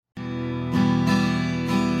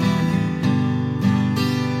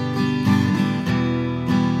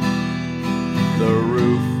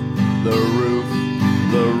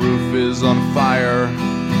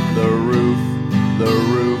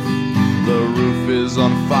is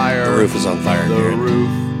on fire. The roof is on fire. The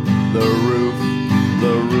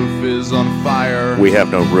roof is on fire. We have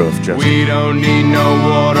no roof, Justin. We don't need no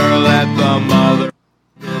water. Let the mother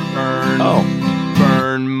burn.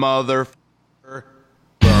 Burn, mother.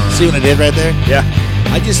 See what I did right there? Yeah.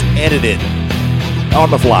 I just edited. On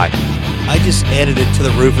the fly. I just edited to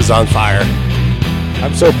the roof is on fire.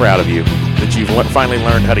 I'm so proud of you that you've finally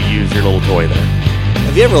learned how to use your little toy there.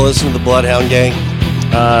 Have you ever listened to the Bloodhound Gang?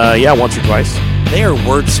 Yeah, once or twice. They are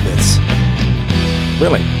wordsmiths.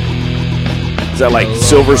 Really? Is that like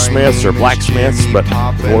silversmiths or blacksmiths, but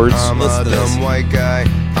words? I'm a dumb white guy.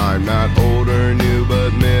 I'm not old or new,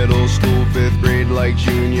 but middle school, 5th grade, like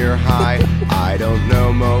junior high. I don't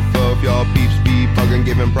know, mofo, if y'all peeps be bugging,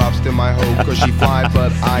 giving props to my hoe, cause she fly,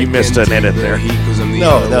 but I You missed an edit there.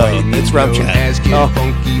 No, it's RümpChät.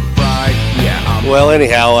 Well,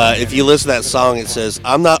 anyhow, if you listen to that song, it says,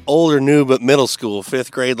 I'm not old or new, but middle school,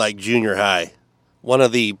 5th grade, like junior high. One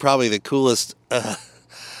of probably the coolest,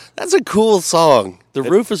 that's a cool song. The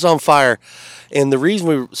roof is on fire. And the reason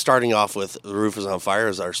we're starting off with The Roof is on Fire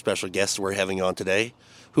is our special guest we're having on today,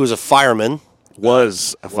 who is a fireman.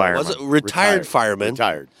 Was a fireman. Was a retired fireman.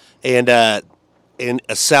 Retired. And a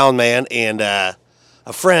sound man and a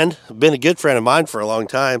friend. Been a good friend of mine for a long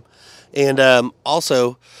time. And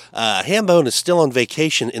also, Hambone is still on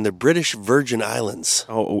vacation in the British Virgin Islands.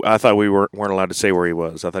 Oh, I thought we weren't allowed to say where he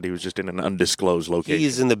was. I thought he was just in an undisclosed location.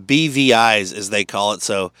 He's in the BVIs, as they call it,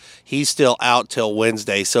 so he's still out till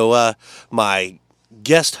Wednesday. So my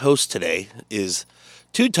guest host today is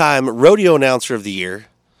two-time rodeo announcer of the year,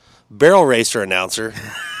 barrel racer announcer,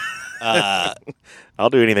 I'll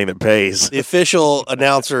do anything that pays. the official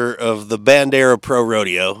announcer of the Bandera Pro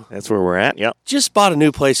Rodeo. That's where we're at, yep. Just bought a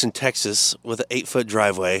new place in Texas with an 8-foot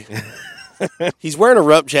driveway. He's wearing a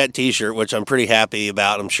RümpChät t-shirt, which I'm pretty happy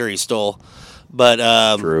about. I'm sure he stole. But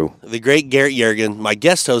True. The great Garrett Yerigan, my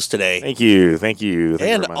guest host today. Thank you. Thank you And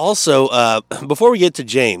very much. also, before we get to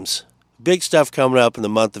James, big stuff coming up in the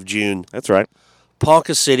month of June. That's right.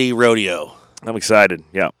 Ponca City Rodeo. I'm excited.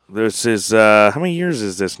 Yeah. This is, how many years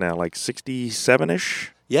is this now? Like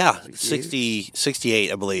 67-ish? Yeah,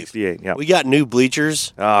 68, I believe. 68, yeah. We got new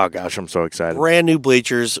bleachers, Oh, gosh, I'm so excited. brand new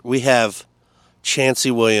bleachers. We have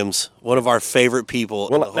Chancey Williams, one of our favorite people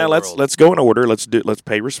in the Well, whole now world. let's go in order. Let's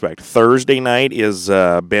pay respect. Thursday night is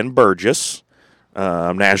Ben Burgess,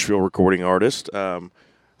 Nashville recording artist. The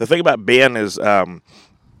thing about Ben is a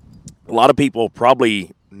lot of people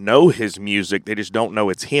probably know his music. They just don't know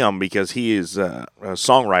it's him because he is a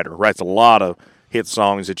songwriter. Writes a lot of hit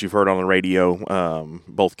songs that you've heard on the radio,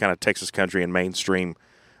 both kind of Texas country and mainstream.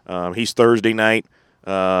 He's Thursday night.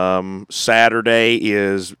 Saturday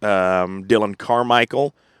is Dylan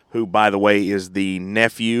Carmichael, who, by the way, is the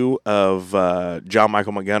nephew of John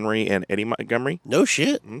Michael Montgomery and Eddie Montgomery. No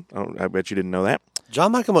shit. Oh, I bet you didn't know that.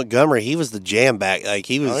 John Michael Montgomery, he was the jam back. Like,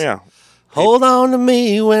 he was, Oh, yeah. hold on to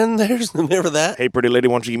me when there's, remember that? Hey, pretty lady,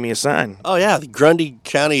 why don't you give me a sign? Oh, yeah, the Grundy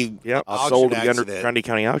County Yep, I auction sold at the accident. Grundy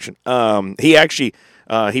County auction. He actually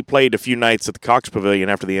he played a few nights at the Cox Pavilion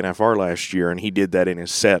after the NFR last year, and he did that in his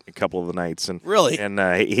set a couple of the nights. And Really? And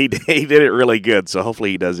he did it really good, so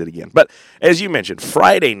hopefully he does it again. But as you mentioned,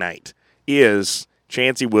 Friday night is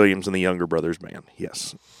Chancey Williams and the Younger Brothers Band.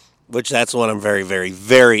 Yes. Which that's one I'm very, very,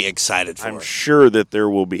 very excited for. I'm sure that there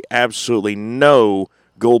will be absolutely no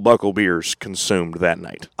Gold Buckle beers consumed that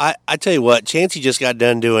night. I tell you what, Chancey just got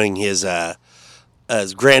done doing his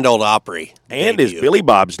Grand Ole Opry And debut. his Billy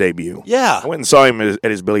Bob's debut. Yeah. I went and saw him at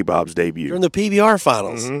his Billy Bob's debut. during the PBR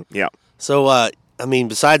finals. Mm-hmm. Yeah. So I mean,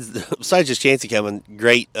 besides just Chancey coming,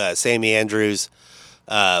 great Sammy Andrews.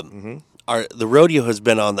 The rodeo has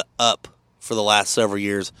been on the up for the last several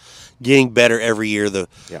years, getting better every year. The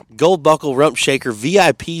Gold Buckle Rump Shaker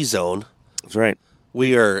VIP zone. That's right.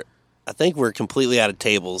 I think we're completely out of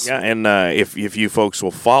tables. Yeah, and if you folks will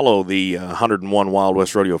follow the 101 Wild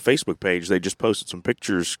West Rodeo Facebook page, they just posted some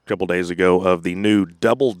pictures a couple days ago of the new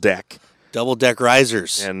double deck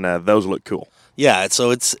risers, and those look cool. Yeah, so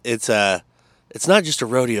it's not just a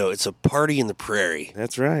rodeo; it's a party in the prairie.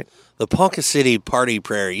 That's right. The Ponca City Party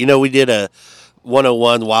Prairie. You know, we did a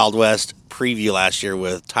 101 Wild West preview last year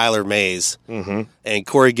with Tyler Mays and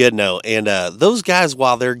Corey Goodnow, and those guys,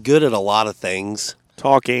 while they're good at a lot of things,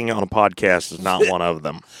 Talking on a podcast is not one of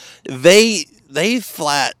them. they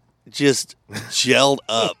flat just gelled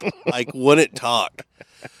up, like wouldn't talk.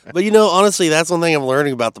 But you know, honestly, that's one thing I'm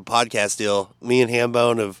learning about the podcast deal. Me and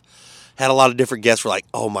Hambone have had a lot of different guests. We're like,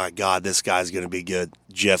 oh my God, this guy's going to be good.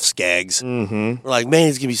 Jeff Skaggs. We're like, man,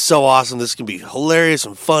 he's going to be so awesome. This is going to be hilarious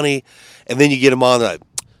and funny. And then you get him on, like,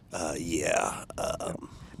 yeah.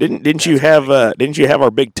 Didn't you have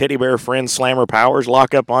our big teddy bear friend Slammer Powers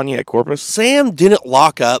lock up on you at Corpus? Sam didn't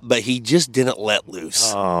lock up, but he just didn't let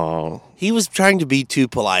loose. Oh, He was trying to be too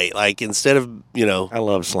polite. Like, instead of, I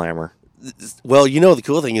love Slammer. well, the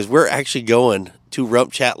cool thing is we're actually going to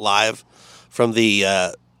RümpChät live from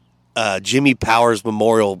the Jimmy Powers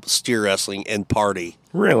Memorial Steer Wrestling and Party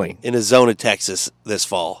Really? in Azona, Texas this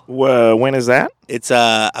fall. When is that? It's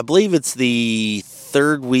I believe it's the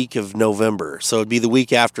third week of November, so it'd be the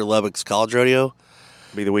week after Lubbock's College Rodeo.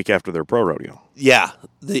 Be the week after their pro rodeo. Yeah,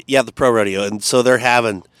 the pro rodeo, and so they're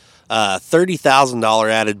having $30,000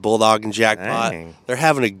 added bulldog and jackpot. Dang. They're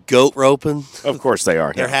having a goat roping. Of course they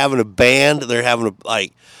are. They're having a band. They're having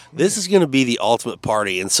this is going to be the ultimate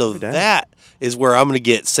party, and so that is where I'm going to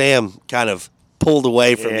get Sam kind of pulled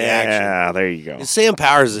away from the action. Yeah, there you go. And Sam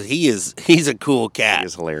Powers, he's a cool cat. He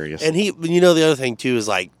is hilarious. And the other thing too is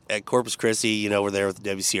like at Corpus Christi, we're there with the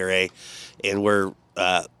WCRA, and we're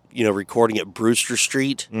recording at Brewster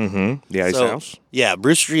Street. Mm-hmm. The Ice House. Yeah,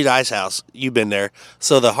 Brewster Street Ice House. You've been there.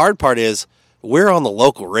 So the hard part is we're on the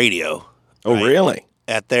local radio. Oh, right, really?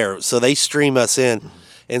 At there, so they stream us in.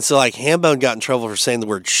 And so, like, Hambone got in trouble for saying the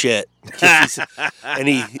word shit. And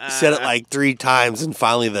he said it like 3 times, and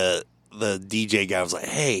finally the DJ guy was like,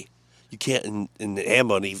 hey, you can't. And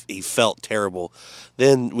Hambone, he felt terrible.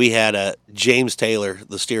 Then we had James Taylor,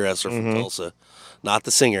 the steer wrestler from Tulsa. Not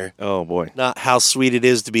the singer. Oh, boy. Not How Sweet It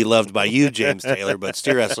Is to Be Loved by You, James Taylor, but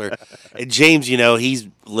steer wrestler. And James, he's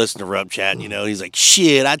listening to RümpChät, and, he's like,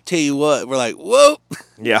 shit, I tell you what. We're like, whoa.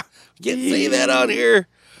 Yeah. Can't say that on here.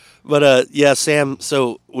 But, Sam,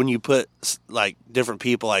 so when you put, like, different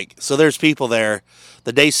people, so there's people there.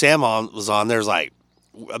 The day Sam was on, there's,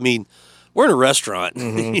 we're in a restaurant,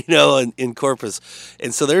 in Corpus.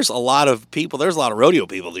 And so there's a lot of people. There's a lot of rodeo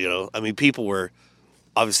people, people were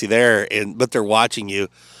obviously there, but they're watching you.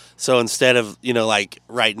 So instead of,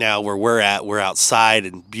 right now where we're outside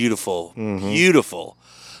in beautiful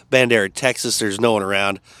Bandera, Texas. There's no one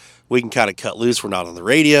around. We can kind of cut loose. We're not on the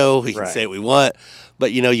radio. We can say what we want.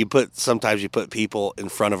 But, sometimes you put people in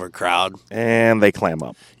front of a crowd. And they clam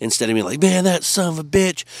up. Instead of being like, man, that son of a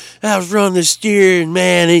bitch, I was running the steer, and,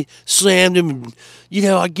 man, he slammed him. And,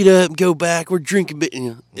 I get up and go back. We're drinking.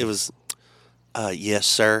 It was, yes,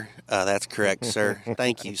 sir. That's correct, sir.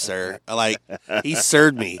 Thank you, sir. He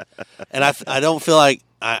sirred me. And I don't feel like,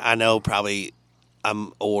 I know probably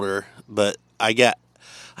I'm older, but I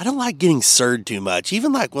don't like getting sirred too much.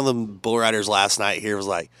 Even like one of the bull riders last night here was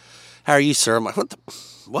like, how are you, sir? I'm like,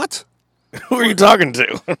 what? Who are you talking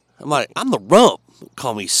to? I'm like, I'm the rump. Don't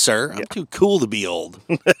call me sir. I'm too cool to be old.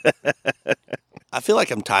 I feel like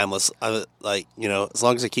I'm timeless. As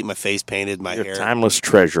long as I keep my face painted, my hair. Timeless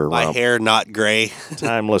treasure, my Rump. hair not gray.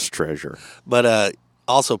 Timeless treasure. But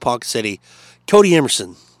also Ponca City, Cody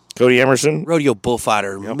Emerson. Cody Emerson. Rodeo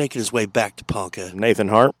bullfighter, making his way back to Ponca. Nathan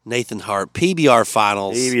Hart. PBR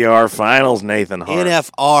finals. PBR finals, Nathan Hart.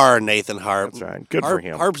 NFR, Nathan Hart. That's right. Good for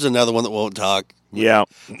him. Harp's another one that won't talk. Yeah.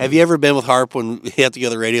 Have you ever been with Harp when you have to go to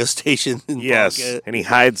the radio station? Yes. Ponca? And he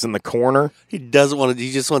hides in the corner. He doesn't want to.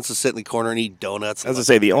 He just wants to sit in the corner and eat donuts. As I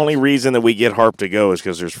say, the only reason that we get Harp to go is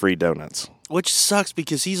because there's free donuts. Which sucks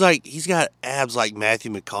because he's got abs like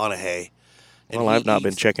Matthew McConaughey. Well, I've not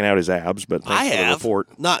been checking out his abs, but thanks for the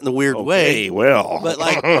report. Not in a weird way. Well. But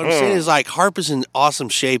what I'm saying is Harp is in awesome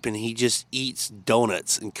shape and he just eats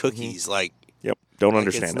donuts and cookies. Yep. Don't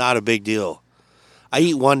understand it's not a big deal. I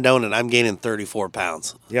eat one donut, I'm gaining 34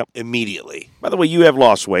 pounds. Yep. Immediately. By the way, you have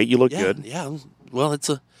lost weight. You look good. Yeah. Well, it's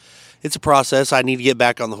a process. I need to get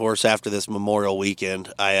back on the horse after this Memorial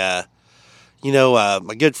weekend. My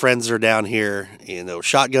good friends are down here.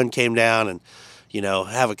 Shotgun came down and,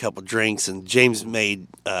 have a couple drinks. And James made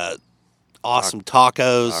awesome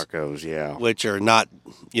tacos. Tacos, yeah. Which are not,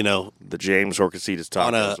 the James Horcasitas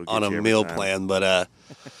tacos. On a meal plan, but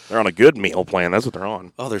they're on a good meal plan. That's what they're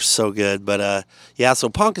on. Oh, they're so good. But so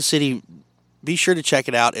Ponca City, be sure to check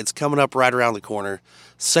it out. It's coming up right around the corner.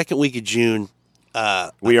 Second week of June.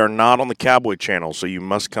 We are not on the Cowboy Channel, so you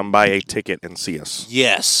must come buy a ticket and see us.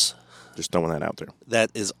 Yes. Just throwing that out there.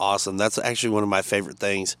 That is awesome. That's actually one of my favorite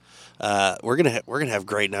things. We're gonna have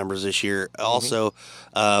great numbers this year. Also,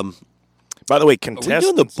 by the way, contestants.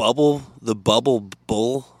 Are we doing the bubble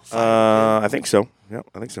bull? I think so. Yeah,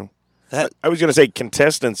 I think so. I was going to say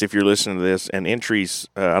contestants, if you're listening to this, and entries,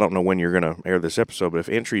 I don't know when you're going to air this episode, but if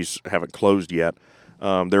entries haven't closed yet,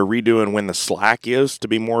 they're redoing when the slack is to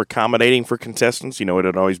be more accommodating for contestants. It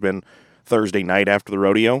had always been Thursday night after the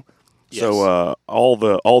rodeo. Yes. So all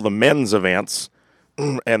the men's events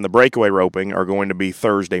and the breakaway roping are going to be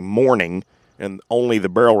Thursday morning, and only the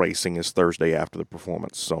barrel racing is Thursday after the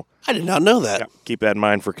performance. So I did not know that. yeah, keep that in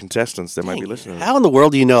mind for contestants that might be listening. How in the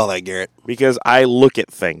world do you know all that, Garrett? Because I look at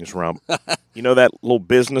things, Rump. You know that little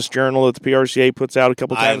business journal that the PRCA puts out a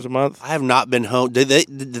couple times a month? I have not been home. Did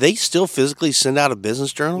they still physically send out a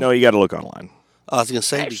business journal? No, you got to look online. I was going to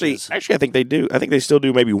say Actually, I think they do. I think they still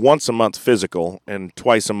do maybe once a month physical and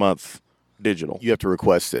twice a month digital. You have to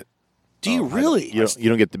request it. Do you really? You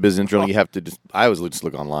don't get the business journal. You have to I always just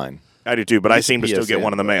look online. I do too, but I seem to still get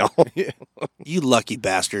one in the mail. You lucky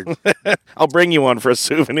bastard. I'll bring you one for a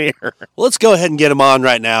souvenir. Well, let's go ahead and get him on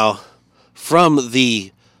right now from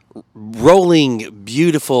the rolling,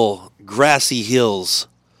 beautiful, grassy hills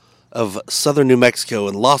of southern New Mexico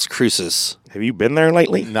and Las Cruces. Have you been there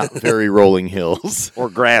lately? Not very rolling hills. Or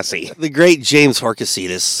grassy? The great James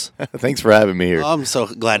Horcasitas. Thanks for having me here. I'm so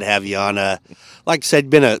glad to have you on. Like I said,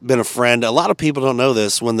 been a friend. A lot of people don't know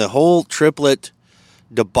this. When the whole triplet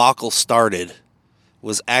debacle started,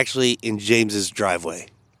 was actually in James's driveway.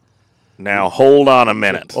 Now hold on a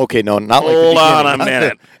minute. Okay, no, not like Hold on a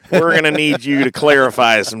minute. We're going to need you to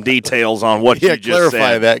clarify some details on what you just clarify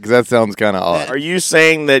said. that because that sounds kind of odd. Are you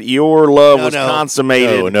saying that your love was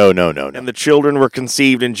consummated? No. And the children were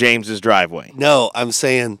conceived in James's driveway? No, I'm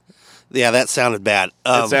saying, yeah, that sounded bad.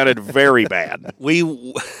 That sounded very bad.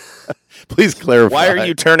 Please clarify. Why are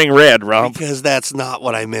you turning red, Rump? Because that's not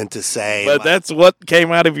what I meant to say. But that's what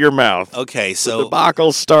came out of your mouth. Okay, The so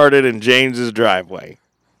debacle started in James's driveway.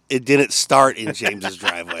 it didn't start in James's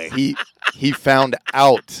driveway. He found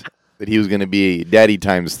out that he was going to be daddy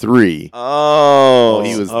times 3. Oh.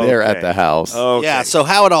 He was there at the house. Okay. Yeah, so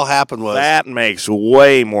how it all happened was... That makes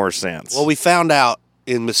way more sense. Well, we found out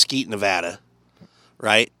in Mesquite, Nevada,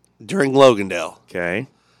 right, during Logandale. Okay.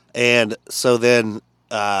 And so then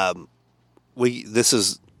this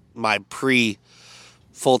is my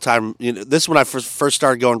full-time, this is when I first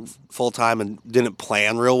started going full-time and didn't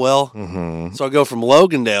plan real well. Mm-hmm. So I go from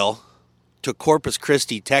Logandale to Corpus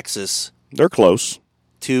Christi, Texas. They're close.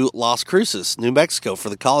 To Las Cruces, New Mexico for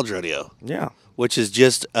the college rodeo. Yeah. Which is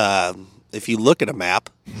just, if you look at a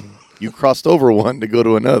map. You crossed over one to go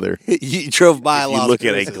to another. You drove by Las Cruces.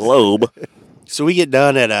 You look at a globe. So we get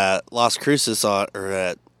done at Las Cruces or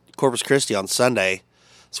at Corpus Christi on Sunday.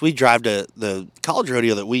 So we drive to the college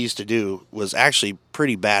rodeo that we used to do was actually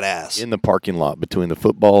pretty badass. In the parking lot between the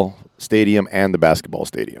football stadium and the basketball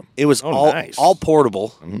stadium. It was nice. all portable.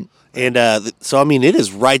 Mm-hmm. And so, I mean, it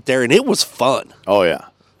is right there, and it was fun. Oh, yeah.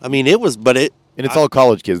 I mean, it was, but it... And it's all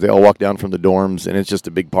college kids. They all walk down from the dorms, and it's just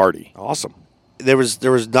a big party. Awesome. There was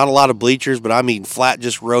not a lot of bleachers, but I mean, flat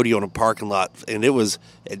just rodeo in a parking lot. And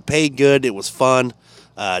it paid good. It was fun.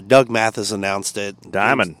 Doug Mathis announced it.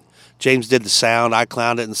 Diamond. James did the sound. I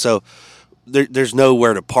clowned it. And so there's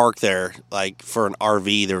nowhere to park there. Like for an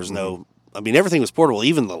RV, there was no, I mean, everything was portable,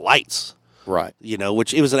 even the lights. Right.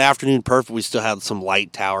 Which it was an afternoon perfect. We still had some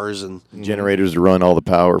light towers and generators to run all the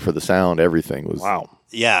power for the sound. Everything was. Wow.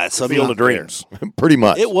 Yeah. So Field of dreams. Pretty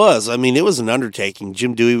much. It was. I mean, it was an undertaking.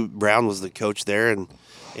 Jim Dewey Brown was the coach there and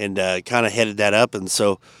kind of headed that up. And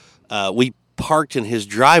so we parked in his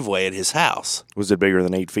driveway at his house. Was it bigger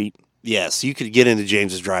than 8 feet? Yes, you could get into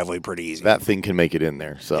James's driveway pretty easy. That thing can make it in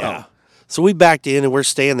there. So yeah. So we backed in and we're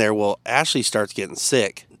staying there. Well, Ashley starts getting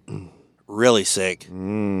sick, really sick.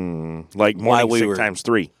 Like morning sick times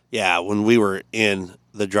 3. Yeah, when we were in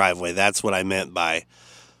the driveway, that's what I meant by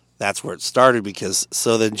that's where it started. Because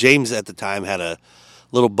so then James at the time had a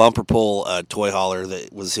little bumper pull toy hauler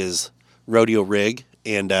that was his rodeo rig,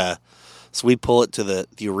 and so we pull it to the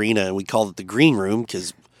arena and we called it the green room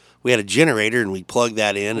because we had a generator and we plugged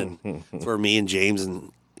that in and for me and James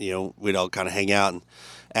and we'd all kind of hang out, and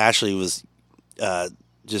Ashley was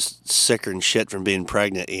just sicker and shit from being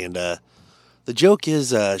pregnant, and the joke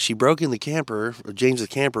is she broke in the camper, or James's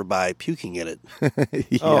camper, by puking in it.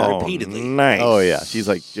 Repeatedly. Nice. Oh yeah, she's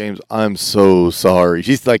like, James, I'm so sorry.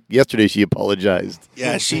 She's like, yesterday she apologized.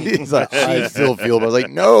 Yeah, she's like, I still feel. But I was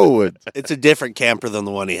like, no, it's a different camper than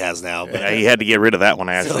the one he has now. But yeah, he had to get rid of that one.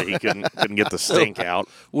 Actually, he couldn't get the stink out.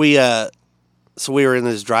 So we were in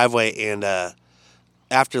this driveway, and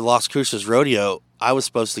after Las Cruces Rodeo, I was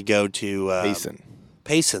supposed to go to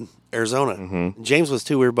Payson, Arizona. Mm-hmm. James was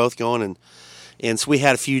too. We were both going, and so we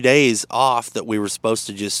had a few days off that we were supposed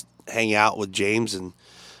to just hang out with James and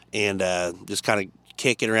just kind of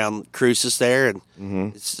kick it around Cruces there.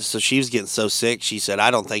 And so she was getting so sick, she said, I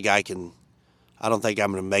don't think I'm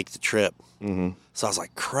going to make the trip. Mm-hmm. So I was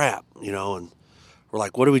like, crap, and we're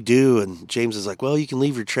like, what do we do? And James is like, well, you can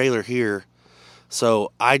leave your trailer here.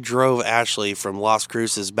 So I drove Ashley from Las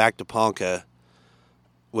Cruces back to Ponca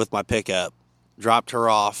with my pickup, dropped her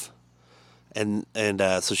off and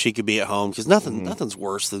so she could be at home because nothing's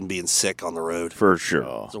worse than being sick on the road. For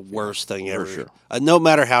sure. It's the worst thing ever. sure. No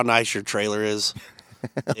matter how nice your trailer is,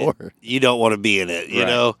 you don't want to be in it. You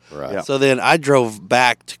know. Right. Yeah. So then I drove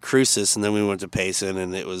back to Cruces, and then we went to Payson,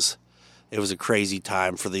 and it was a crazy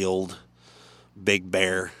time for the old Big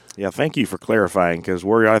Bear. Yeah, thank you for clarifying, because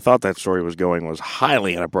where I thought that story was going was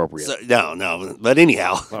highly inappropriate. So, no, but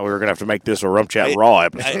anyhow, Well, we were going to have to make this a RümpChät Raw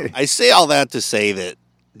episode. I say all that to say that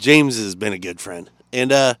James has been a good friend.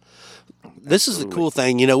 And this is the cool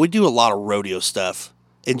thing. You know, we do a lot of rodeo stuff.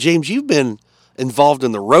 And, James, you've been involved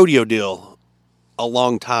in the rodeo deal a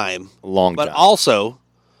long time. But also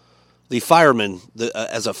the fireman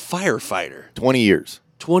as a firefighter. 20 years.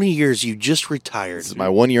 20 years, you just retired. This is my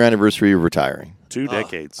 1-year anniversary of retiring. 2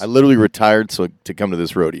 decades. I literally retired to come to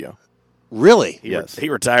this rodeo. Really? Yes. He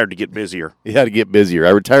retired to get busier. You had to get busier. I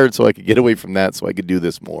retired so I could get away from that so I could do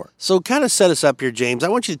this more. So kind of set us up here, James. I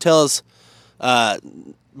want you to tell us,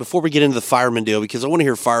 before we get into the fireman deal, because I want to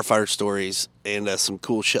hear firefighter stories and some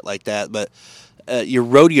cool shit like that, but your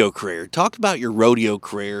rodeo career. Talk about your rodeo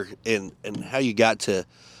career and how you got to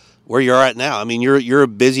where you're at now. I mean, you're a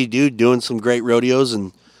busy dude doing some great rodeos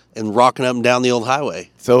and rocking up and down the old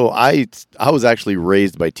highway. So I was actually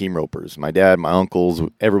raised by team ropers. My dad, my uncles,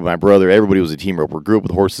 my brother, everybody was a team roper. Grew up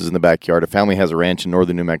with horses in the backyard. A family has a ranch in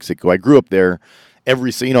northern New Mexico. I grew up there.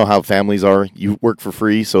 So you know how families are. You work for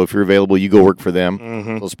free, so if you're available, you go work for them.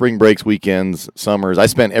 Mm-hmm. So spring breaks, weekends, summers. I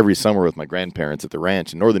spent every summer with my grandparents at the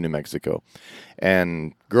ranch in northern New Mexico.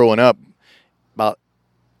 And growing up, about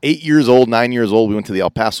 9 years old, we went to the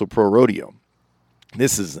El Paso Pro Rodeo.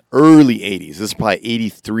 This is early 80s. This is probably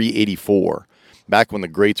 83, 84, back when the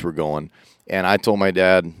greats were going. And I told my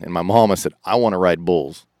dad and my mom, I said, I want to ride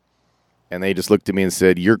bulls. And they just looked at me and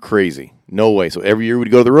said, you're crazy. No way. So every year we'd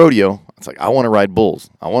go to the rodeo. It's like, I want to ride bulls.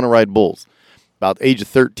 I want to ride bulls. About the age of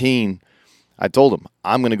 13, I told him,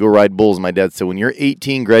 I'm going to go ride bulls. My dad said, when you're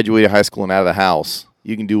 18, graduated high school and out of the house,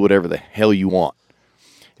 you can do whatever the hell you want.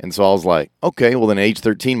 And so I was like, okay, well then at age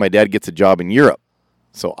 13, my dad gets a job in Europe.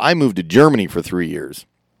 So I moved to Germany for 3 years.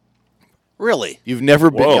 Really? You've never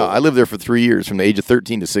been? Whoa. Yeah, I lived there for 3 years, from the age of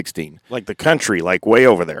 13 to 16. Like the country, like way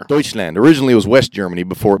over there. Deutschland. Originally, it was West Germany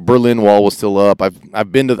before Berlin Wall was still up. I've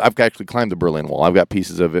actually climbed the Berlin Wall. I've got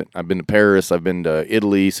pieces of it. I've been to Paris. I've been to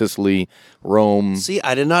Italy, Sicily, Rome. See,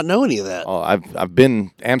 I did not know any of that. Oh, I've been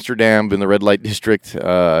Amsterdam, been the red light district,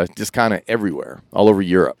 just kind of everywhere, all over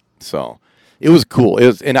Europe. So it was cool.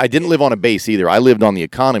 And I didn't live on a base either. I lived on the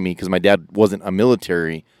economy because my dad wasn't a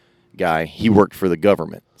military guy. He worked for the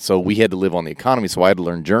government. So we had to live on the economy, so I had to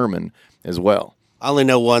learn German as well. I only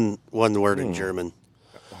know one word in German.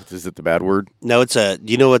 Is it the bad word? No, it's do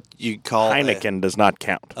you know what you call Heineken does not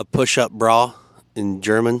count. a push-up bra in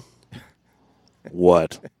German?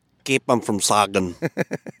 What? Keep them from sagging.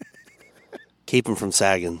 Keep them from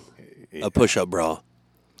sagging. A push-up bra.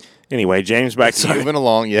 Anyway, James, back to you. Moving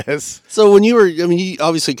along, yes. So when you you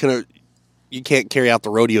obviously you can't carry out the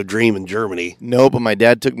rodeo dream in Germany. No, but my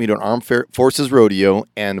dad took me to an armed forces rodeo,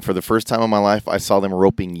 and for the first time in my life, I saw them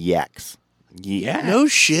roping yaks. Yeah. No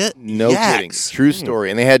shit. No Yaks. kidding. True story.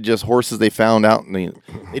 And they had just horses they found out, and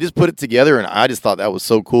they just put it together, and I just thought that was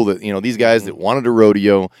so cool that, these guys that wanted a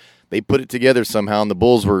rodeo, they put it together somehow, and the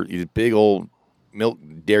bulls were these big old milk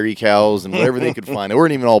dairy cows and whatever they could find. They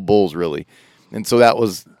weren't even all bulls, really. And so that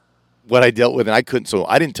was what I dealt with, and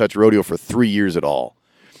I didn't touch rodeo for 3 years at all.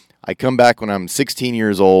 I come back when I'm 16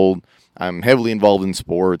 years old. I'm heavily involved in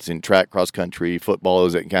sports, in track, cross country, football,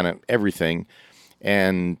 is kind of everything.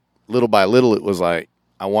 And little by little, it was like,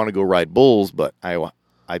 I want to go ride bulls, but I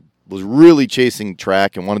was really chasing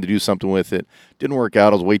track and wanted to do something with it. Didn't work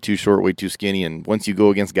out. I was way too short, way too skinny. And once you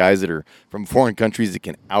go against guys that are from foreign countries that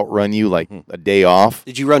can outrun you like a day off.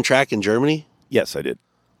 Did you run track in Germany? Yes, I did.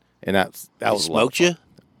 And that was a lot of smoked fun.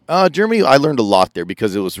 you? Germany, I learned a lot there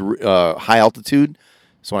because it was high altitude.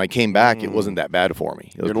 So when I came back, it wasn't that bad for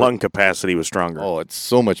me. Your lung capacity was stronger. Oh, it's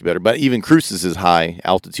so much better. But even Cruces is high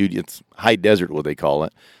altitude. It's high desert, what they call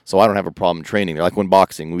it. So I don't have a problem training there. Like when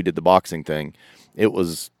we did the boxing thing, it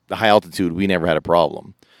was the high altitude. We never had a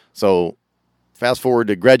problem. So fast forward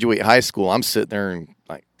to graduate high school, I'm sitting there and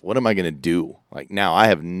like, what am I going to do? Like now I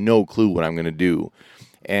have no clue what I'm going to do.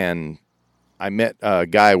 And I met a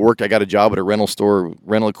guy I got a job at a rental store,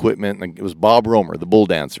 rental equipment. And it was Bob Romer, the bull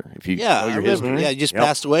dancer. If you know I your remember. history. Yeah, he just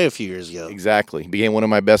passed away a few years ago. Exactly. He became one of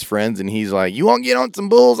my best friends, and he's like, you want to get on some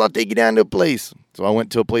bulls? I'll take you down to a place. So I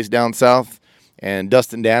went to a place down south, and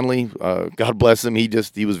Dustin Danley, God bless him, he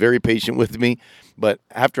was very patient with me. But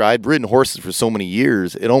after I'd ridden horses for so many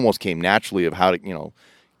years, it almost came naturally of how to,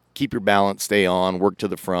 keep your balance, stay on, work to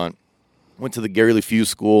the front. Went to the Gary LeFew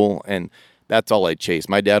school, and that's all I chased.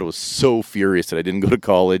 My dad was so furious that I didn't go to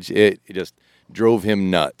college. It just drove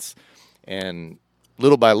him nuts. And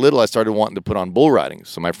little by little, I started wanting to put on bull ridings.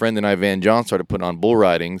 So my friend and I, Van John, started putting on bull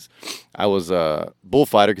ridings. I was a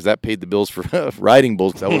bullfighter because that paid the bills for riding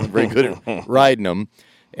bulls because I wasn't very good at riding them.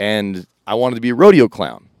 And I wanted to be a rodeo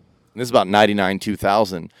clown. And this is about 99,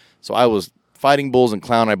 2000. So I was fighting bulls and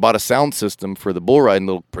clown. I bought a sound system for the bull riding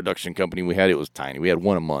little production company we had. It was tiny. We had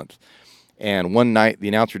one a month. And one night, the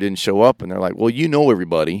announcer didn't show up, and they're like, well, you know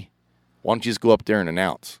everybody. Why don't you just go up there and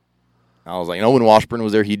announce? I was like, when Washburn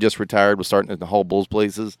was there, he just retired, was starting at the Hall Bulls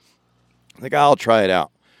places. I was like, I'll try it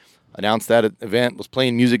out. Announced that event, was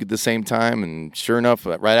playing music at the same time, and sure enough,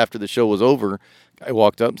 right after the show was over, a guy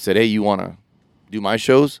walked up and said, hey, you want to do my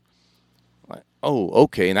shows? I'm like, oh,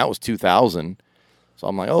 okay, and that was 2000. So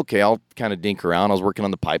I'm like, okay, I'll kind of dink around. I was working on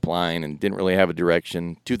the pipeline and didn't really have a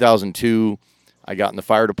direction. 2002, I got in the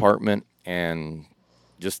fire department, and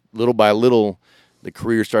just little by little, the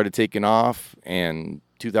career started taking off, and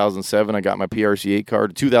 2007, I got my PRCA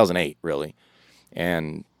card. 2008, really.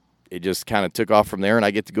 And it just kind of took off from there, and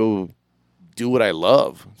I get to go do what I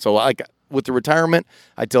love. So with the retirement,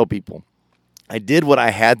 I tell people, I did what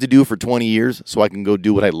I had to do for 20 years so I can go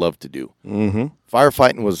do what I love to do. Mm-hmm.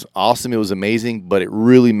 Firefighting was awesome. It was amazing, but it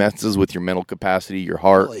really messes with your mental capacity, your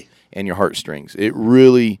heart, Really? and your heartstrings. It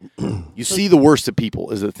really, you see the worst of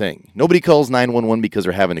people is the thing. Nobody calls 911 because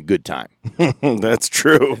they're having a good time. That's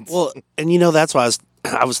true. Well, and that's why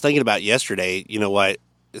I was thinking about yesterday. You know what?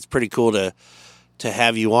 It's pretty cool to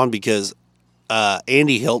have you on because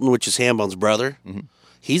Andy Hilton, which is Hambone's brother,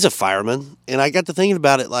 he's a fireman, and I got to thinking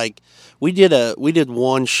about it. Like we did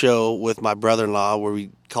one show with my brother-in-law where we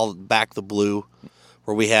called it Back the Blue,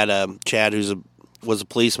 where we had Chad, was a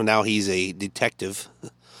policeman. Now he's a detective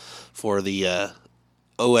for the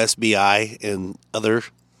OSBI and other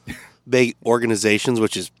big organizations,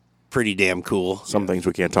 which is pretty damn cool. Some things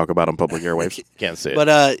we can't talk about on public airwaves. Can't say it. But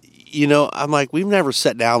I'm like, we've never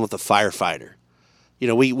sat down with a firefighter.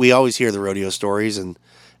 We always hear the rodeo stories and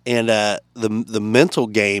the mental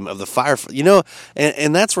game of the firefighter.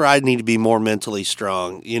 And that's where I need to be more mentally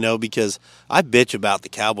strong. Because I bitch about the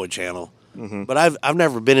Cowboy Channel, but I've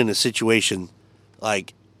never been in a situation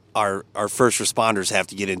like our first responders have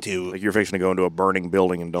to get into. Like you're fixing to go into a burning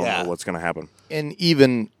building and don't know what's going to happen. And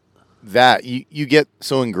even that, you get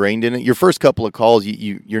so ingrained in it. Your first couple of calls,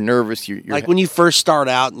 you're nervous. You're like when you first start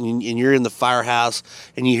out and you're in the firehouse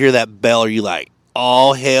and you hear that bell, are you like,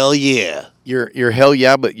 oh, hell yeah. You're hell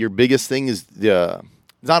yeah, but your biggest thing is it's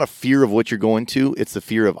not a fear of what you're going to. It's the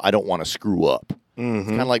fear of I don't want to screw up. It's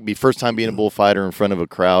kind of like the first time being a bullfighter in front of a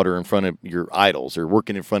crowd or in front of your idols or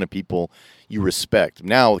working in front of people you respect.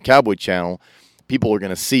 Now, the Cowboy Channel, people are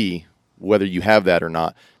going to see whether you have that or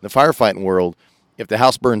not. In the firefighting world, if the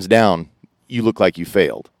house burns down, you look like you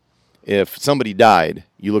failed. If somebody died,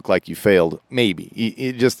 you look like you failed. Maybe.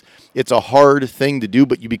 It's a hard thing to do,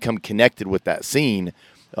 but you become connected with that scene.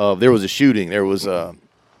 There was a shooting. There was I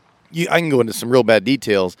can go into some real bad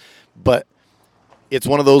details, but it's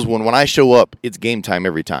one of those when I show up, it's game time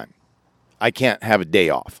every time. I can't have a day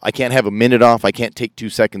off. I can't have a minute off. I can't take 2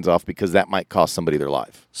 seconds off because that might cost somebody their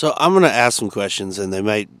life. So I'm going to ask some questions, and they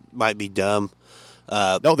might be dumb.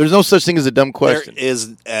 No, there's no such thing as a dumb question. There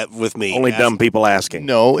is with me. Only dumb people asking.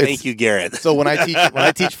 No, Thank you, Garrett. So when I teach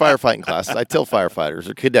firefighting classes, I tell firefighters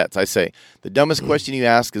or cadets, I say the dumbest question you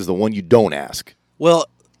ask is the one you don't ask. Well,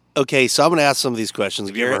 okay, so I'm going to ask some of these questions.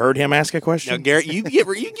 Have you ever heard him ask a question? Now, Garrett, you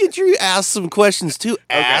get your ask some questions too,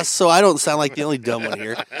 so I don't sound like the only dumb one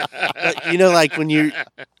here. But like when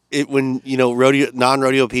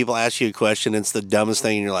non-rodeo people ask you a question, it's the dumbest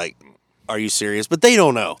thing, and you're like, are you serious? But they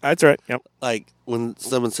don't know. That's right. Yep. Like when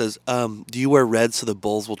someone says, do you wear red so the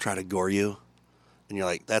bulls will try to gore you? And you're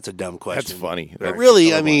like, that's a dumb question. That's funny. But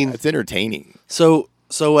really, I mean, it's entertaining. So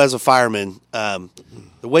as a fireman, the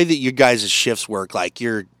way that you guys' shifts work, like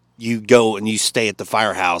you go and you stay at the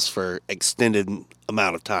firehouse for extended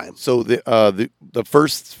amount of time. So the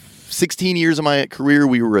first 16 years of my career,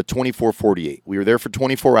 we were at 24/48. We were there for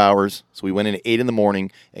 24 hours. So we went in at 8 in the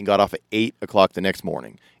morning and got off at 8 o'clock the next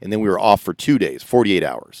morning. And then we were off for 2 days, 48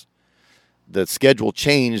 hours. The schedule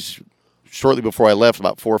changed shortly before I left,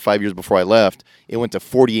 about 4 or 5 years before I left. It went to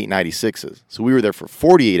 48.96s. So we were there for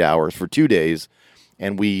 48 hours for 2 days,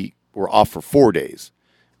 and we were off for 4 days,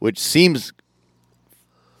 which seems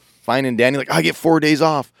fine and dandy. Like, I get 4 days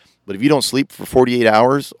off. But if you don't sleep for 48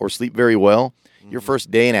 hours or sleep very well, your first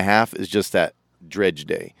day and a half is just that dredge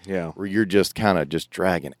day. Yeah. Where you're just kind of just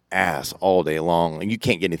dragging ass all day long, and you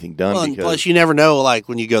can't get anything done. Well, because plus, you never know, like,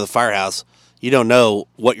 when you go to the firehouse, you don't know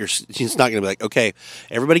what it's not going to be like, okay,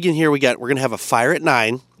 everybody get in here. We're going to have a fire at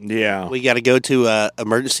 9. Yeah. We got to go to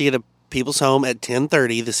emergency at people's home at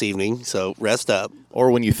 10:30 this evening, so rest up.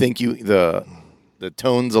 Or when you think the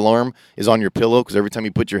tones alarm is on your pillow because every time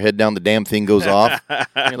you put your head down, the damn thing goes off.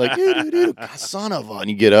 And you're like, dude, son of a. And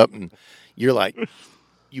you get up and you're like,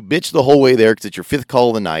 you bitch the whole way there because it's your 5th call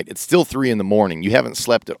of the night. It's still 3 in the morning. You haven't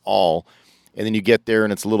slept at all. And then you get there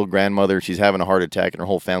and it's a little grandmother. She's having a heart attack and her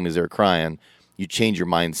whole family's there crying. You change your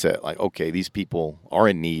mindset. Like, okay, these people are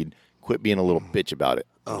in need. Quit being a little bitch about it.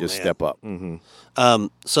 Just step up. Mm-hmm.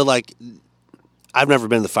 So, like, I've never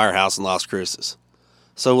been to the firehouse in Las Cruces.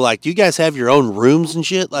 So, like, do you guys have your own rooms and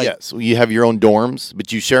shit? Like, yes, you have your own dorms,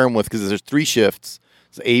 but you share them with, because there's 3 shifts.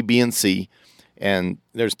 It's A, B, and C. And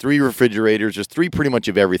there's 3 refrigerators. There's 3 pretty much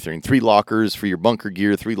of everything. 3 lockers for your bunker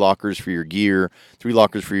gear, 3 lockers for your gear, 3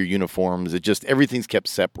 lockers for your uniforms. It just, everything's kept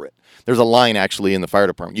separate. There's a line, actually, in the fire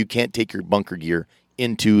department. You can't take your bunker gear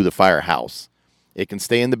into the firehouse. It can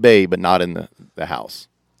stay in the bay, but not in the house.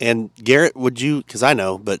 And Garrett, would you, because I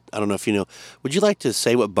know, but I don't know if you know, would you like to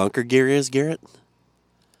say what bunker gear is, Garrett?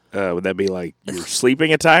 Would that be like your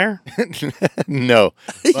sleeping attire? No.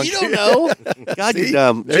 You don't know? God, you're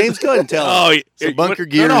dumb. James, go ahead and tell us. So bunker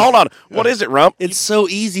gear. No, hold on. What is it, Rump? It's so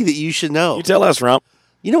easy that you should know. You tell us, Rump.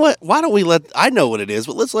 You know what? Why don't we I know what it is,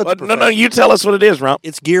 but let's let the No, you tell us what it is, Rump.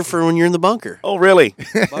 It's gear for when you're in the bunker. Oh, really?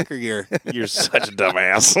 Bunker gear. You're such a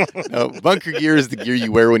dumbass. No, bunker gear is the gear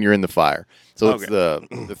you wear when you're in the fire. So it's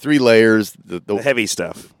the 3 layers, the heavy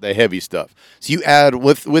stuff. The heavy stuff. So you add,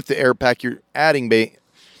 with the air pack, you're adding,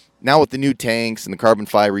 now with the new tanks and the carbon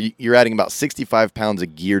fiber, you're adding about 65 pounds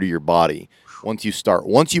of gear to your body once you start.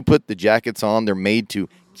 Once you put the jackets on, they're made to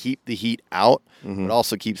keep the heat out, but it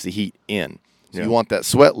also keeps the heat in. So you want that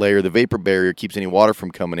sweat layer, the vapor barrier keeps any water from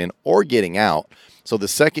coming in or getting out. So the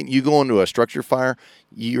second you go into a structure fire,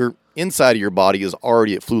 your inside of your body is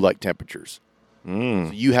already at flu-like temperatures.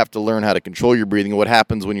 So you have to learn how to control your breathing. What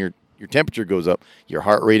happens when your temperature goes up? Your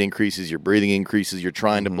heart rate increases, your breathing increases, you're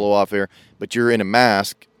trying to blow off air, but you're in a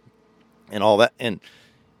mask and all that. And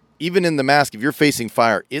even in the mask, if you're facing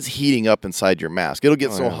fire, it's heating up inside your mask. It'll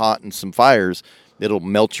get hot in some fires, it'll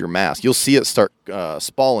melt your mask. You'll see it start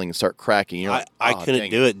spalling and start cracking. You're like, I couldn't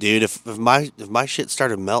do it, dude. If my shit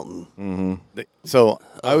started melting. So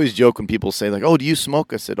I always joke when people say, like, "Oh, do you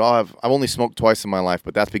smoke?" I said, "Oh, I've only smoked twice in my life,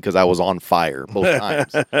 but that's because I was on fire both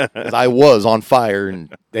times. 'Cause I was on fire,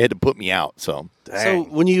 and they had to put me out." So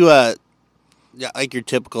when you like your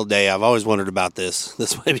typical day, I've always wondered about this.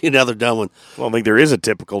 This might be another dumb one. Well, I think there is a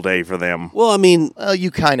typical day for them. Well, I mean, you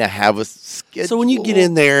kind of have a schedule. So when you get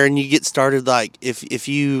in there and you get started, like if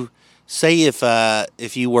you say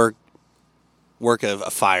if you work a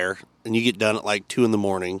fire and you get done at like 2 in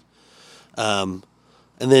the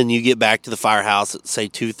and then you get back to the firehouse at say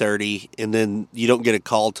 2:30, and then you don't get a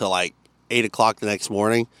call till like 8 o'clock the next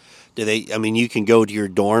morning. Do they? I mean, you can go to your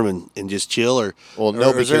dorm and just chill, or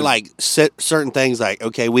is there like certain things like,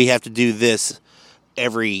 okay, we have to do this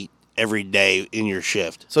every day in your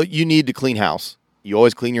shift? So you need to clean house. You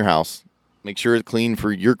always clean your house. Make sure it's clean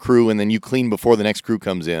for your crew, and then you clean before the next crew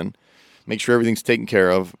comes in. Make sure everything's taken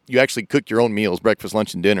care of. You actually cook your own meals, breakfast,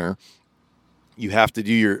 lunch, and dinner. You have to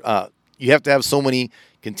do you have to have so many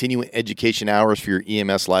continuing education hours for your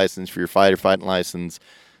EMS license, for your firefighting license.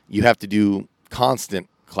 You have to do constant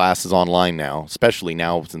classes online now, especially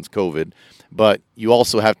now since COVID. But you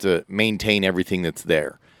also have to maintain everything that's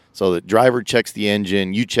there. So the driver checks the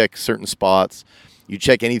engine, you check certain spots, you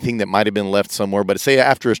check anything that might have been left somewhere. But say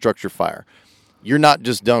after a structure fire, you're not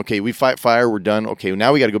just done, okay, we fight fire, we're done. Okay,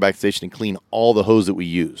 now we got to go back to the station and clean all the hose that we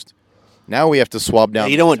used. Now we have to swab down.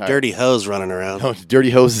 You don't want dirty hose running around. No,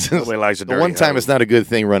 dirty hoses. Nobody likes a dirty one time hose. It's not a good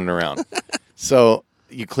thing running around. So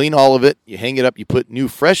you clean all of it, you hang it up, you put new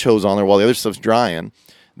fresh hose on there while the other stuff's drying.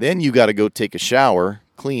 Then you got to go take a shower,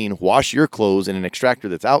 clean, wash your clothes in an extractor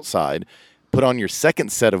that's outside, put on your second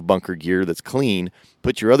set of bunker gear that's clean,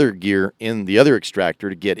 put your other gear in the other extractor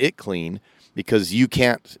to get it clean, because you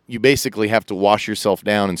basically have to wash yourself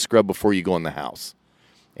down and scrub before you go in the house.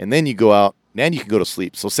 And then you go out, then you can go to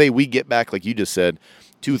sleep. So say we get back, like you just said,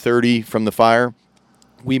 2:30 from the fire,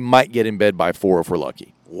 we might get in bed by 4 if we're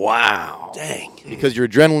lucky. Wow. Dang. Because your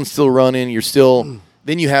adrenaline's still running, you're still,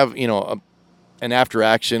 then you have, an after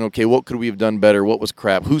action. Okay, what could we have done better? What was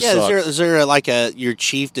crap? Who sucked? Is there like your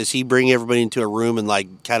chief? Does he bring everybody into a room and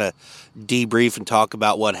like kind of debrief and talk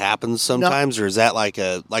about what happens sometimes, or is that like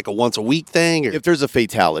a once a week thing? Or? If there's a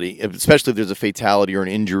fatality, especially if there's a fatality or an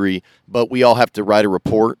injury, but we all have to write a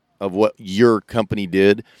report of what your company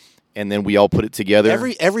did, and then we all put it together.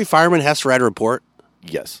 Every fireman has to write a report.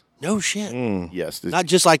 Yes. No shit. Yes. Not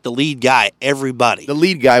just like the lead guy. Everybody. The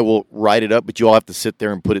lead guy will write it up, but you all have to sit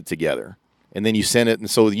there and put it together. And then you send it, and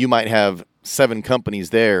so you might have 7 companies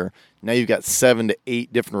there Now you've got 7 to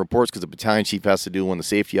 8 different reports because the battalion chief has to do one, the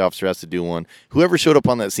safety officer has to do one. Whoever showed up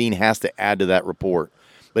on that scene has to add to that report.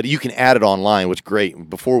 But you can add it online, which is great.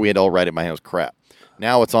 Before we had to all write it by hand, it was crap.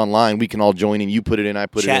 Now it's online. We can all join in. You put it in, I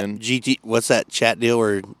put it in. What's that chat deal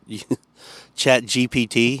where Chat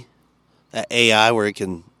GPT, that AI where it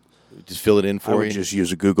can just fill it in for I you? would just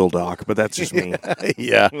use a Google Doc, but that's just me.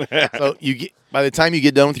 Yeah. So by the time you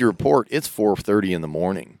get done with your report, it's 4:30 in the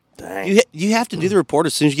morning. Dang. you have to do the report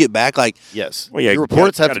as soon as you get back. Like, Yes. Well, yeah, your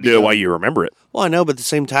reports have got to do it while you remember it. well, I know, but at the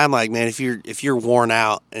same time, like, man, if you're worn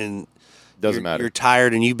out and Doesn't matter. you're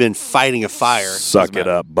tired and you've been fighting a fire, Suck it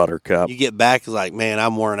up, Buttercup. you get back, it's like, man,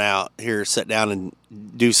 I'm worn out. Here, sit down and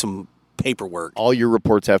do some paperwork. All your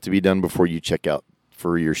reports have to be done before you check out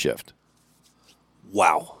for your shift.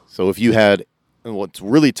 Wow. So if you had, and what's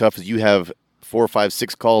really tough is you have 4, 5,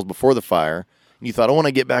 6 calls before the fire, and you thought, oh, when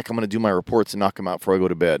I get back, I'm going to do my reports and knock them out before I go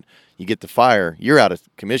to bed. You get the fire, you're out of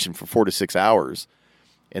commission for 4 to 6 hours,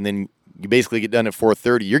 and then you basically get done at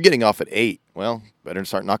 4:30. You're getting off at 8. Well, better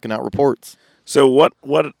start knocking out reports. So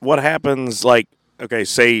what happens? Like, okay,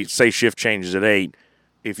 say shift changes at 8.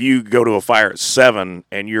 If you go to a fire at 7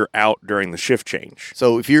 and you're out during the shift change,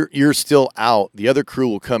 So if you're still out, the other crew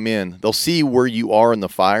will come in. They'll see where you are in the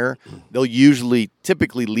fire. They'll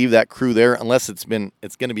typically leave that crew there unless it's going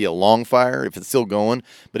to be a long fire if it's still going.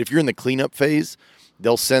 But if you're in the cleanup phase,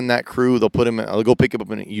 they'll send that crew. They'll go pick up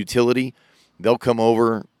a utility. They'll come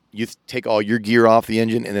over. You take all your gear off the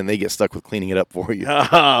engine, and then they get stuck with cleaning it up for you.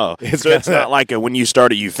 so it's not like when you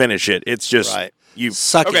start it, you finish it. It's just Right. you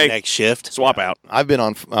Suck it next shift. swap out. I've been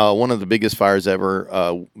on one of the biggest fires ever.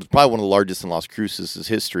 It was probably one of the largest in Las Cruces'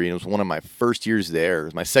 history, and it was one of my first years there. It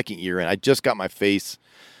was my second year, and I just got my face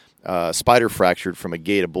spider fractured from a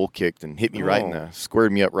gate. A bull kicked and hit me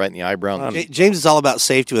squared me up right in the eyebrow. James is all about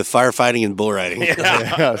safety with firefighting and bull riding.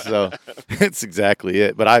 Yeah, so that's exactly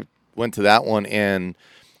it. But I went to that one, and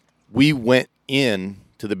we went in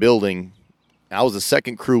to the building. I was the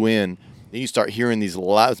second crew in. Then you start hearing these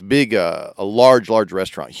a large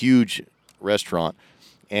restaurant, huge restaurant,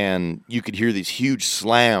 and you could hear these huge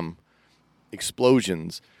slam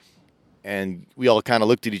explosions. And we all kind of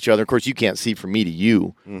looked at each other. Of course, you can't see from me to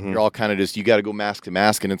you. You're all kind of you got to go mask to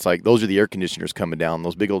mask, and it's like those are the air conditioners coming down.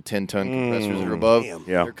 Those big old 10-ton compressors that are above,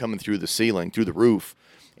 they're coming through the ceiling, through the roof.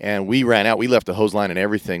 And we ran out. We left the hose line and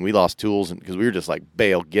everything. We lost tools because we were just like,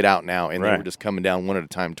 bail, get out now. And they were just coming down one at a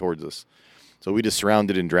time towards us. So we just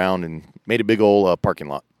surrounded and drowned and made a big old parking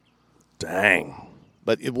lot. Dang.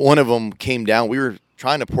 But one of them came down. We were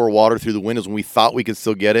trying to pour water through the windows when we thought we could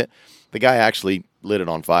still get it. The guy actually lit it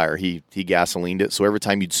on fire. He gasolined it. So every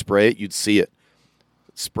time you'd spray it, you'd see it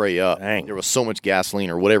spray up. Dang. There was so much gasoline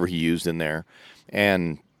or whatever he used in there.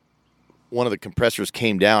 And one of the compressors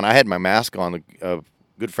came down. I had my mask on. A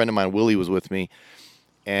good friend of mine, Willie, was with me.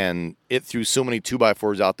 And it threw so many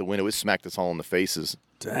 2x4s out the window, it smacked us all in the faces.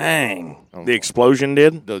 Dang. The explosion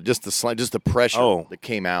did? Just the pressure that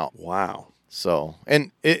came out. Wow. So,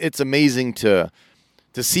 and it's amazing to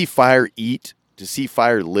see fire eat, to see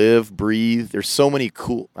fire live, breathe. There's so many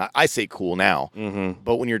cool, I say cool now,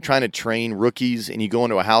 but when you're trying to train rookies and you go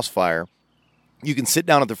into a house fire, you can sit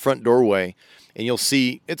down at the front doorway and you'll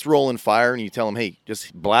see it's rolling fire and you tell them, hey,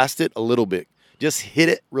 just blast it a little bit. Just hit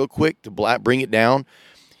it real quick to bring it down.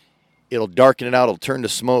 It'll darken it out. It'll turn to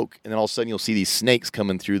smoke, and then all of a sudden you'll see these snakes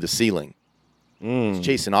coming through the ceiling. It's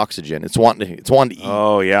chasing oxygen. It's wanting to eat.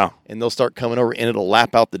 Oh, yeah. And they'll start coming over, and it'll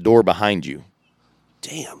lap out the door behind you.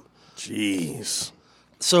 Damn. Jeez.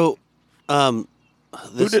 So,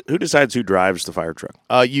 Who decides who drives the fire truck?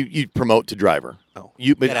 You promote to driver. Oh,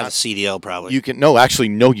 you gotta have a CDL probably. You can no,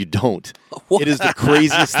 you don't. What? It is the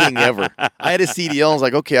craziest thing ever. I had a CDL. I was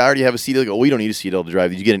like, okay, I already have a CDL. I go, we don't need a CDL to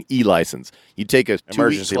drive. You get an E license. You take a 2-week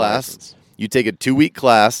Emergency class. license. You take a 2-week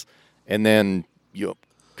class, and then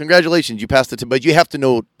congratulations, you passed it. But you have to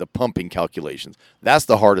know the pumping calculations. That's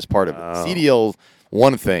the hardest part of it. CDL,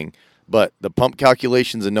 one thing, but the pump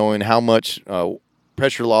calculations and knowing how much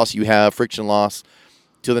pressure loss you have, friction loss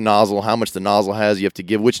to the nozzle, how much the nozzle has, you have to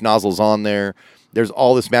give which nozzle's on there. There's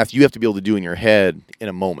all this math you have to be able to do in your head in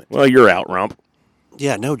a moment. Well, you're out, Rump.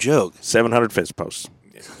 Yeah, no joke. 700 fist posts.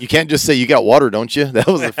 You can't just say, you got water, don't you? That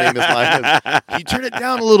was a famous line. You turn it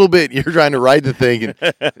down a little bit. You're trying to ride the thing. And,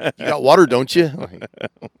 you got water, don't you?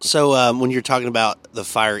 So when you're talking about the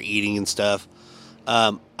fire eating and stuff,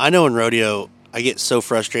 I know in rodeo, I get so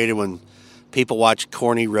frustrated when people watch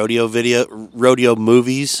corny rodeo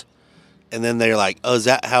movies, and then they're like, oh, is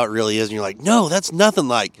that how it really is? And you're like, no, that's nothing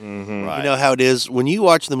like. Right. You know how it is. When you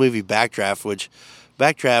watch the movie Backdraft, which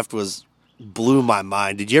Backdraft was blew my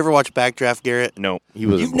mind. Did you ever watch Backdraft, Garrett? No.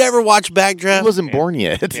 You've never watched Backdraft? He wasn't born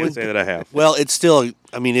yet. Can't say that I have. Well, it's still,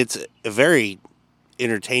 I mean, it's a very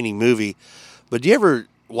entertaining movie. But do you ever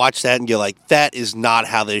watch that and go like, that is not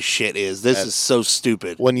how this shit is. This is so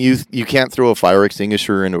stupid. When you can't throw a fire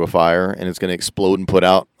extinguisher into a fire and it's going to explode and put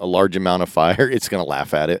out a large amount of fire, it's going to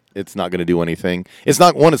laugh at it. It's not going to do anything. It's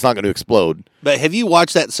not going to explode. But have you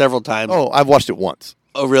watched that several times? Oh, I've watched it once.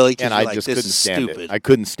 Oh, really? And I just couldn't stand it. I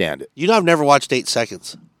couldn't stand it. You know, I've never watched 8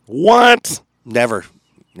 Seconds. What? Never.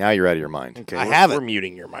 Now you're out of your mind. Okay, I haven't. We're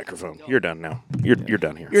muting your microphone. You're done now. You're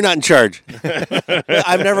done here. You're not in charge.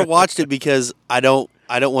 I've never watched it because I don't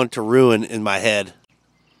want it to ruin in my head.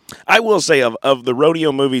 I will say of the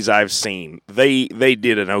rodeo movies I've seen, they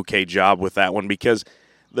did an okay job with that one because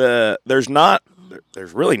there's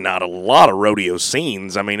really not a lot of rodeo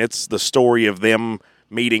scenes. I mean, it's the story of them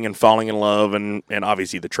meeting and falling in love, and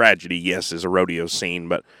obviously the tragedy, yes, is a rodeo scene,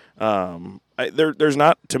 but there's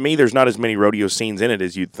not as many rodeo scenes in it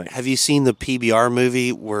as you'd think. Have you seen the PBR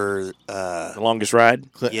movie where The Longest Ride?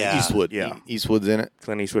 Yeah. Eastwood. Yeah. Eastwood's in it.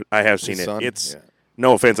 Clint Eastwood. I have seen His it. son? It's Yeah.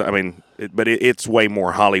 no offense. I mean, it's way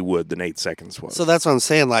more Hollywood than 8 Seconds was. So that's what I'm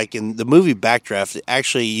saying. Like in the movie Backdraft,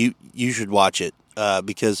 actually, you should watch it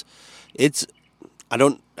because it's. I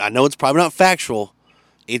know it's probably not factual.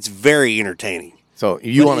 It's very entertaining. So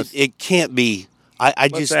you want to? It can't be. I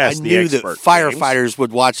Let's ask the knew that expert, firefighters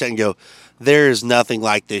would watch that and go, "There is nothing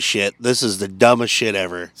like this shit. This is the dumbest shit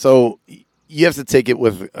ever." So you have to take it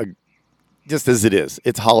with just as it is.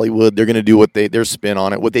 It's Hollywood. They're going to do their spin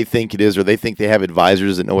on it, what they think it is, or they think they have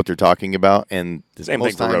advisors that know what they're talking about. And Same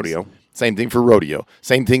thing for rodeo. Same thing for rodeo.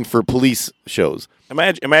 Same thing for police shows.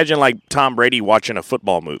 Imagine like Tom Brady watching a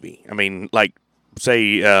football movie. I mean, like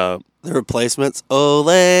say. The Replacements, ole,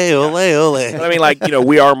 ole, ole. I mean, like,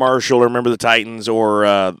 We Are Marshall, or Remember the Titans, or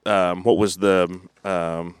what was the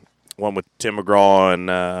one with Tim McGraw and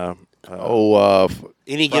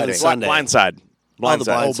Any Given Sunday. Blindside.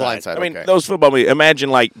 Blindside. I mean, those football movies. Imagine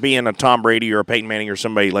like being a Tom Brady or a Peyton Manning or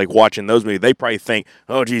somebody like watching those movies. They probably think,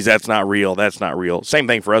 "Oh, geez, that's not real. That's not real." Same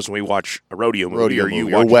thing for us when we watch a rodeo movie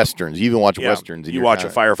or westerns. You even watch westerns. You watch a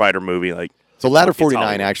firefighter movie, like so. Ladder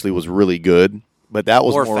 49 actually was really good. But that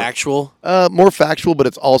was more factual? More factual, but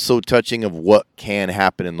it's also touching of what can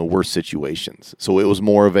happen in the worst situations. So it was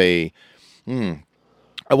more of a, I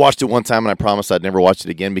watched it one time and I promised I'd never watch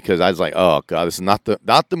it again because I was like, oh, God, this is not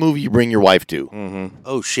the movie you bring your wife to. Mm-hmm.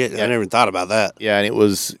 Oh, shit. Yeah. I never even thought about that. Yeah,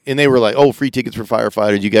 and they were like, oh, free tickets for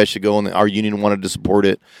firefighters. You guys should go. And our union wanted to support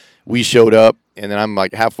it. We showed up, and then I'm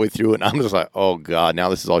like halfway through it, and I'm just like, oh, God, now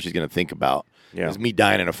this is all she's going to think about. Yeah. Is me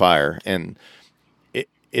dying in a fire. And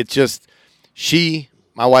it's just...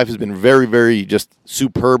 my wife has been very, very just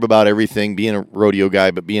superb about everything, being a rodeo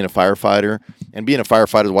guy, but being a firefighter. And being a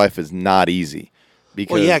firefighter's wife is not easy.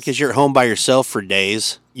 Because you're at home by yourself for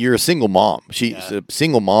days. You're a single mom. She's a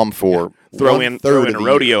single mom for throw in a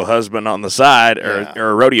rodeo husband on the side or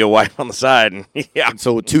a rodeo wife on the side. And, and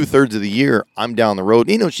so 2/3 of the year, I'm down the road.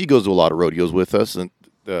 She goes to a lot of rodeos with us, and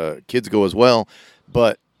the kids go as well.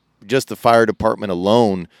 But just the fire department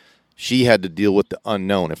alone, she had to deal with the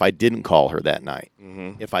unknown. If I didn't call her that night,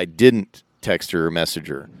 if I didn't text her or message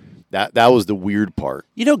her, that was the weird part.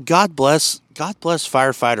 God bless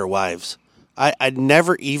firefighter wives. I'd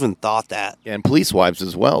never even thought that. And police wives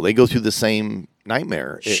as well. They go through the same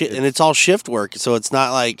nightmare. And it's all shift work, so it's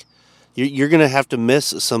not like you're going to have to miss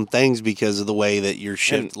some things because of the way that your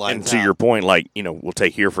shift lines And to your point, like, we'll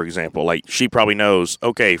take here, for example, like she probably knows,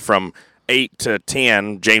 okay, from 8 to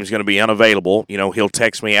 10, James is going to be unavailable. He'll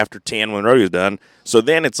text me after 10 when rodeo's done. So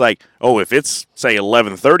then it's like, oh, if it's, say,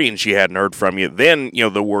 11:30 and she hadn't heard from you, then,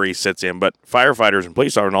 the worry sets in. But firefighters and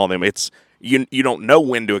police and all them, it's you don't know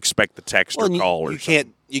when to expect the text or call or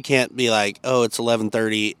something. You can't be like, oh, it's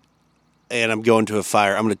 11:30 and I'm going to a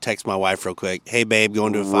fire. I'm going to text my wife real quick. Hey, babe,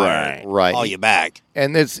 going to a fire. Right. Call you back.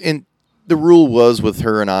 And the rule was with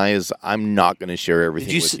her and I is I'm not going to share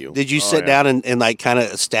everything with you. Did you sit down and like kind of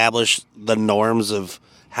establish the norms of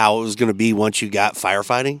how it was going to be once you got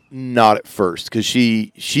firefighting? Not at first, because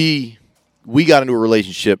we got into a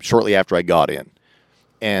relationship shortly after I got in,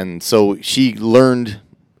 and so she learned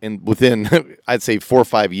within I'd say 4 or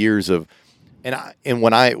 5 years of,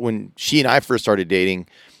 when she and I first started dating,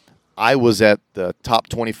 I was at the top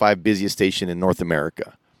 25 busiest station in North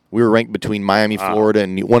America. We were ranked between Miami, Florida,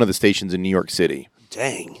 and one of the stations in New York City.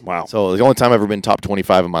 Dang. Wow. So the only time I've ever been top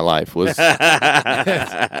 25 in my life was...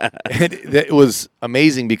 it was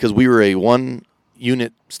amazing because we were a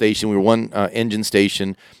unit station. We were one engine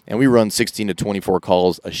station, and we run 16 to 24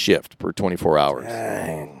 calls a shift per 24 hours.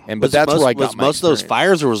 But that's where I got my most of those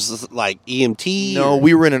experience. fires, or was this like EMT? No,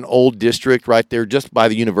 we were in an old district right there, just by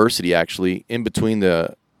the university, actually, in between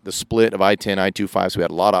the split of I-10, I-25. So we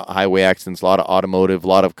had a lot of highway accidents, a lot of automotive, a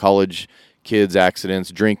lot of college kids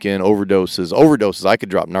accidents, drinking, overdoses. I could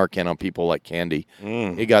drop Narcan on people like candy.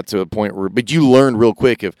 It got to a point where, but you learned real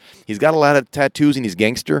quick, if he's got a lot of tattoos and he's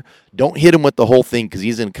gangster, don't hit him with the whole thing because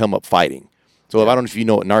he's going to come up fighting. So if I don't know if you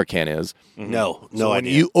know what Narcan is. No So when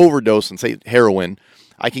idea. you overdose and say heroin,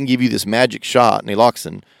 I can give you this magic shot,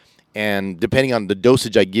 naloxone, and depending on the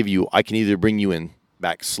dosage I give you, I can either bring you in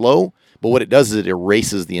back slow, but what it does is it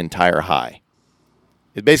erases the entire high.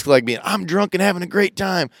 It's basically like being, I'm drunk and having a great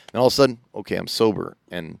time. And all of a sudden, okay, I'm sober.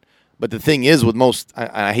 But the thing is with most,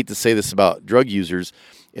 I hate to say this about drug users,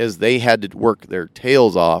 is they had to work their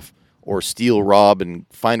tails off or steal, rob, and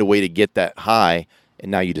find a way to get that high,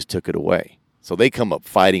 and now you just took it away. So they come up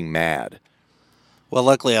fighting mad. Well,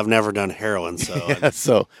 luckily, I've never done heroin,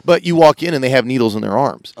 so. But you walk in and they have needles in their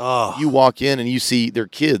arms. Oh. You walk in and you see their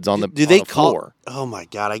kids on the Do they on the call? floor. Oh my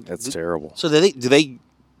God, That's terrible. So are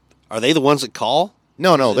they the ones that call?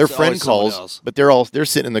 No, their It's friend always someone calls, else. but they're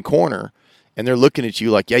sitting in the corner and they're looking at you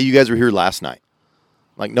like, yeah, you guys were here last night.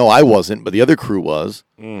 Like, no, I wasn't, but the other crew was.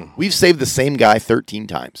 We've saved the same guy 13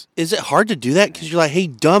 times. Is it hard to do that? Because you're like, hey,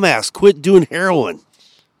 dumbass, quit doing heroin.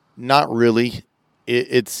 Not really.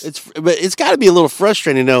 But it's got to be a little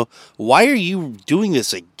frustrating to know, why are you doing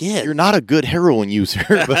this again? You're not a good heroin user.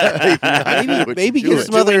 But maybe you're get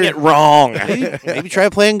some doing. other Doing it wrong. maybe try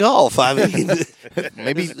playing golf. I mean,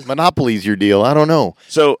 Maybe Monopoly's your deal. I don't know.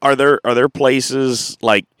 So are there places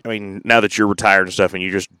like, I mean, now that you're retired and stuff and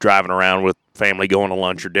you're just driving around with family going to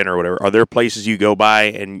lunch or dinner or whatever, are there places you go by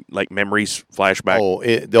and like memories flash back? Oh,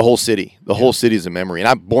 the whole city. The whole city is a memory. And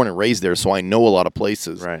I'm born and raised there, so I know a lot of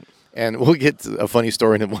places. Right. And we'll get to a funny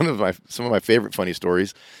story, and some of my favorite funny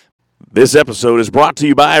stories. This episode is brought to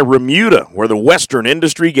you by Remuda, where the Western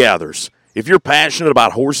industry gathers. If you're passionate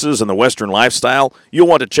about horses and the Western lifestyle, you'll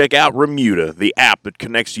want to check out Remuda, the app that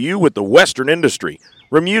connects you with the Western industry.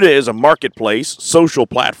 Remuda is a marketplace, social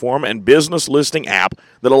platform, and business listing app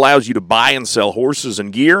that allows you to buy and sell horses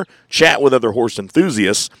and gear, chat with other horse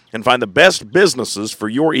enthusiasts, and find the best businesses for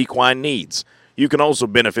your equine needs. You can also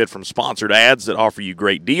benefit from sponsored ads that offer you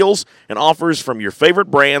great deals and offers from your favorite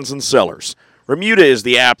brands and sellers. Remuda is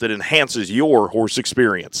the app that enhances your horse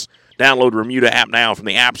experience. Download Remuda app now from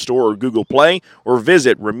the App Store or Google Play, or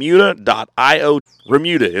visit Remuda.io.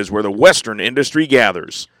 Remuda is where the Western industry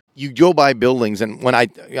gathers. You go by buildings, and when I'm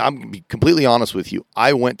gonna be completely honest with you,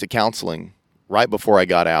 I went to counseling right before I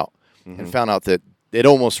got out and found out that it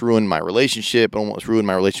almost ruined my relationship, almost ruined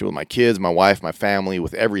my relationship with my kids, my wife, my family,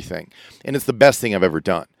 with everything. And it's the best thing I've ever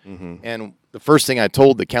done. And the first thing I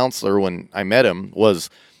told the counselor when I met him was,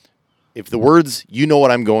 if the words, you know what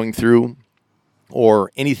I'm going through,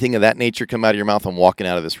 or anything of that nature come out of your mouth, I'm walking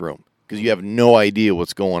out of this room. Because you have no idea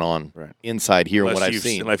what's going on inside here and what I've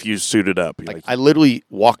seen. Unless you suited up. I literally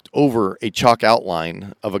walked over a chalk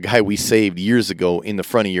outline of a guy we saved years ago in the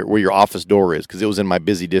front of where your office door is, because it was in my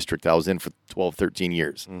busy district I was in for 12, 13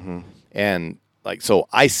 years. And so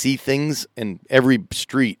I see things in every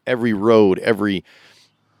street, every road,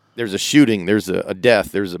 there's a shooting, there's a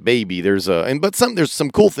death, there's a baby, there's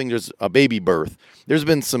some cool thing, there's a baby birth. There's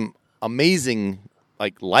been some amazing,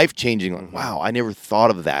 life-changing, wow, I never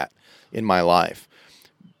thought of that in my life.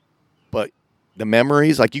 But the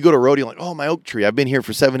memories, you go to rodeo, like, oh, my oak tree, I've been here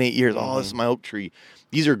for 7-8 years. Oh, this is my oak tree.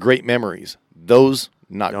 These are great memories. Those,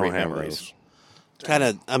 not great memories. kind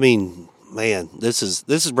of. I mean, man, this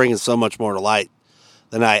is bringing so much more to light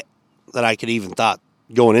than I could even thought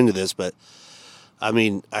going into this. But I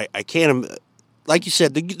mean, I can't. Like you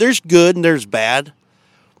said, there's good and there's bad.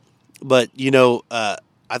 But I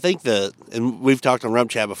think and we've talked on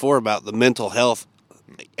RümpChät before about the mental health.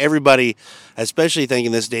 Everybody, especially think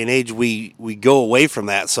in this day and age, we go away from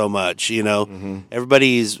that so much.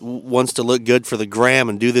 Everybody wants to look good for the gram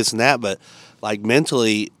and do this and that, but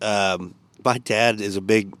mentally, my dad is a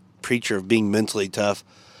big preacher of being mentally tough.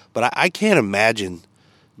 But I can't imagine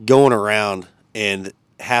going around and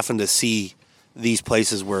having to see these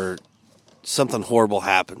places where something horrible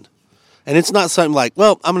happened. And it's not something like,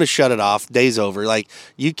 well, I'm going to shut it off. Day's over.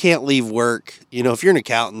 You can't leave work. If you're an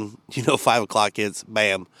accountant, 5 o'clock hits,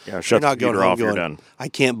 bam. Yeah, shut the computer off, you're done. I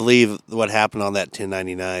can't believe what happened on that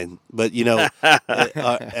 1099. But,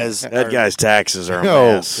 as that guy's taxes are a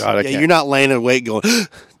Oh, mess. God, you're not laying awake going,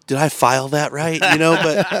 did I file that right?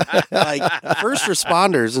 But first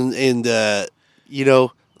responders and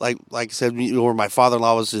like I said, where my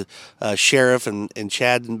father-in-law was a sheriff, and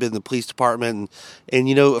Chad had been in the police department,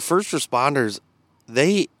 and first responders,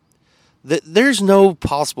 there's no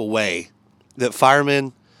possible way that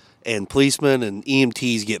firemen and policemen and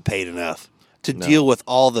EMTs get paid enough to deal with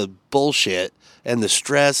all the bullshit and the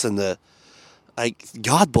stress and the, like,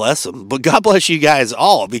 God bless them, but God bless you guys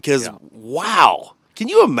all, because wow, can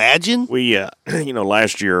you imagine? We,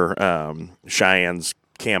 last year, Cheyenne's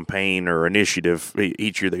campaign or initiative,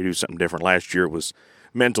 each year they do something different. Last year it was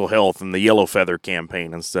mental health and the Yellow Feather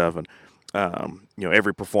campaign and stuff. And,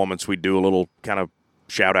 every performance we do a little kind of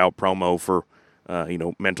shout out promo for,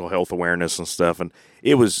 mental health awareness and stuff. And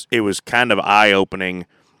it was kind of eye opening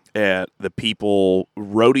at the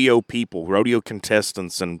rodeo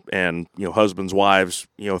contestants and husbands, wives,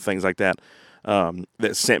 things like that,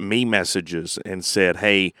 that sent me messages and said,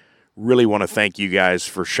 hey, really want to thank you guys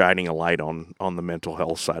for shining a light on the mental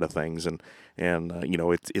health side of things. And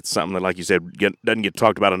it's something that, like you said, doesn't get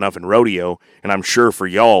talked about enough in rodeo, and I'm sure for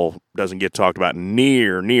y'all doesn't get talked about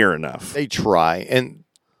near enough. They try, and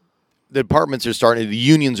the departments are starting. The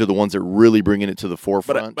unions are the ones that are really bringing it to the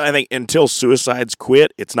forefront. But I think until suicides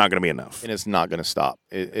quit, it's not going to be enough, and it's not going to stop.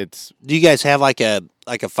 It's. Do you guys have like a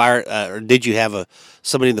fire, or did you have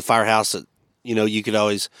somebody in the firehouse that you could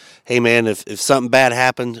always, hey man, if something bad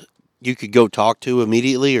happened, you could go talk to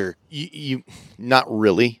immediately? Or you not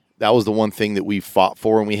really. That was the one thing that we fought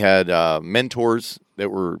for, and we had mentors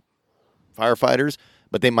that were firefighters,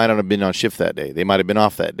 but they might not have been on shift that day. They might have been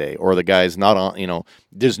off that day, or the guy's not on.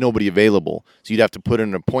 There's nobody available, so you'd have to put in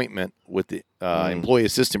an appointment with the employee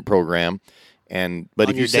assistant program. But on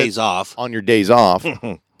if your days off,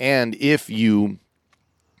 and if you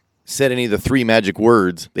said any of the 3 magic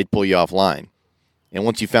words, they'd pull you offline. And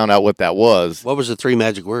once you found out what that was, what was the 3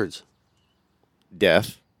 magic words?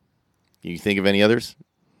 Death. Can you think of any others?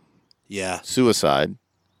 Yeah. Suicide.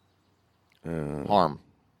 Harm.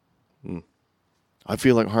 I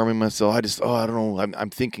feel like harming myself. I don't know. I'm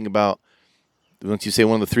thinking about, once you say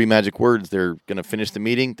one of the 3 magic words, they're going to finish the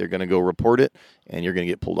meeting, they're going to go report it, and you're going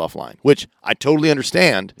to get pulled offline, which I totally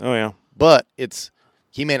understand. Oh, yeah. But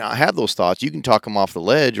he may not have those thoughts. You can talk him off the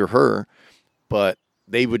ledge, or her, but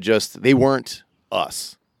they weren't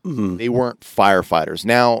us. Mm-hmm. They weren't firefighters.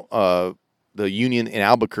 Now, the union in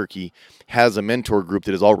Albuquerque has a mentor group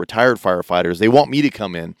that is all retired firefighters. They want me to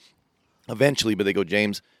come in eventually, but they go,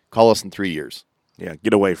 James, call us in 3 years. Yeah,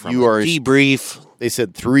 get away from you. Are debrief. They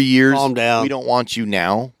said 3 years. Calm down. We don't want you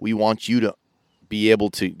now. We want you to be able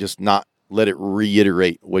to just not let it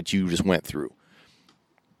reiterate what you just went through.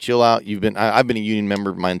 Chill out. I've been a union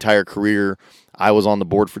member my entire career. I was on the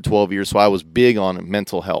board for 12 years, so I was big on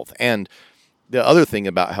mental health. And the other thing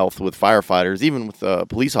about health with firefighters, even with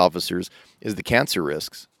police officers, is the cancer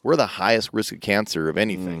risks. We're the highest risk of cancer of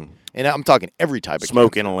anything. And I'm talking every type of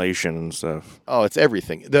smoke cancer. inhalation and stuff. Oh, it's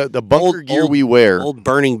everything. The bunker gear we wear. Old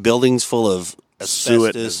burning buildings full of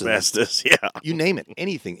asbestos. Yeah. You name it.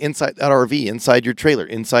 Anything. Inside that RV, inside your trailer,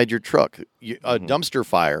 inside your truck. A dumpster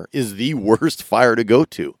fire is the worst fire to go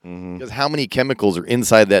to. Because how many chemicals are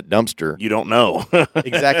inside that dumpster? You don't know.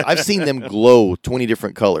 Exactly. I've seen them glow 20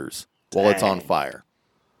 different colors while it's on fire.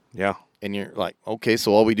 Yeah. And you're like, okay,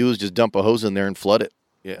 so all we do is just dump a hose in there and flood it.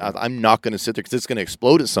 Yeah, I'm not going to sit there because it's going to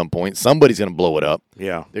explode at some point. Somebody's going to blow it up.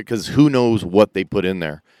 Yeah. Because who knows what they put in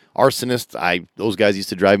there. Arsonists, those guys used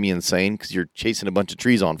to drive me insane because you're chasing a bunch of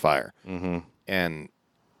trees on fire.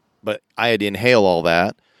 But I had to inhale all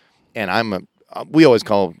that. And we always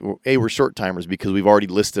call, hey, we're short timers because we've already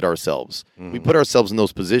listed ourselves. We put ourselves in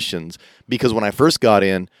those positions because when I first got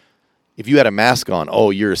in, if you had a mask on,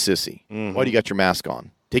 oh, you're a sissy. Why do you got your mask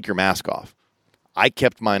on? Take your mask off. I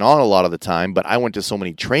kept mine on a lot of the time, but I went to so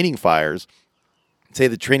many training fires. Say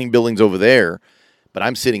the training building's over there, but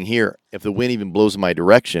I'm sitting here. If the wind even blows in my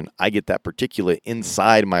direction, I get that particulate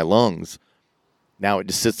inside my lungs. Now it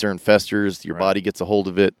just sits there and festers. Your body gets a hold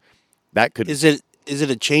of it. That could Is it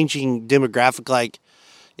a changing demographic? Like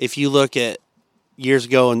if you look at years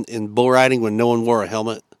ago in bull riding when no one wore a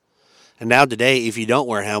helmet, and now today if you don't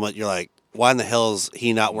wear a helmet, you're like, why in the hell is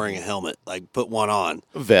he not wearing a helmet? Like, put one on.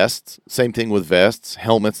 Vests. Same thing with vests,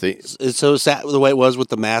 helmets. It's so sad the way it was with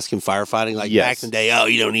the mask and firefighting. Like, Yes. back in the day, oh,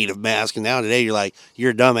 you don't need a mask. And now today, you're like,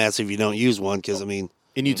 you're a dumbass if you don't use one. Because, I mean,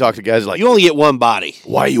 And you talk to guys like, you only get one body.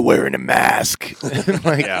 why are you wearing a mask?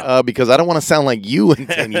 Because I don't want to sound like you in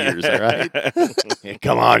 10 years, all right? Yeah,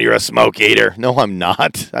 come on, you're a smoke eater. No, I'm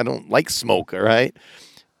not. I don't like smoke, all right?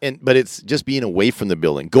 But it's just being away from the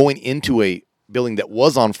building. Going into a building that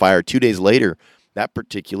was on fire 2 days later, that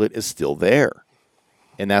particulate is still there.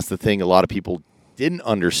 And that's the thing a lot of people didn't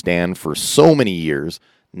understand for so many years.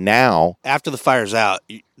 Now, After the fire's out,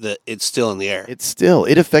 it's still in the air.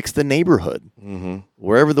 it affects the neighborhood. Mm-hmm.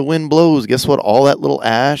 Wherever the wind blows, guess what? All that little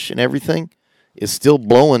ash and everything is still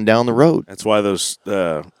blowing down the road. That's why those,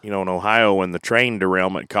 in Ohio, when the train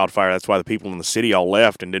derailment caught fire, that's why the people in the city all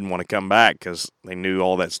left and didn't want to come back because they knew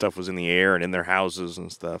all that stuff was in the air and in their houses and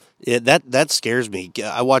stuff. Yeah, that scares me.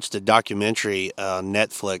 I watched a documentary on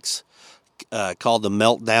Netflix called "The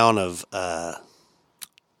Meltdown of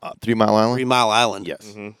 3 Mile Island? 3 Mile Island." Yes.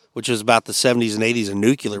 Mm-hmm. Which was about the 70s and 80s, a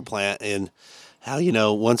nuclear plant, and how,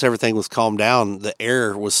 once everything was calmed down, the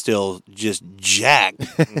air was still just jacked.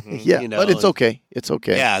 Yeah, but it's okay. It's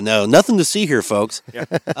okay. Yeah, no, nothing to see here, folks. Yeah.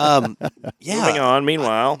 Yeah. Moving on,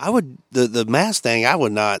 meanwhile. I would, the mask thing, I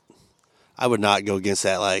would not go against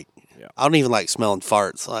that. Like, Yeah. I don't even like smelling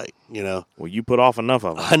farts, Well, you put off enough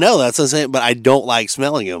of them. I know, that's what I'm saying, but I don't like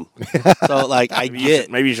smelling them. So, like,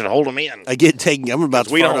 Maybe you should hold them in. I get taken, I'm about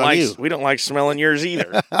to We fart don't on like you. we don't like smelling yours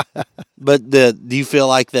either. But do you feel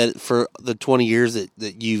like that for the 20 years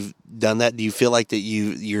that you've done that, do you feel like that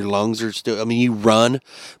your lungs are still, I mean, you run.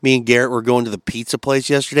 Me and Garrett were going to the pizza place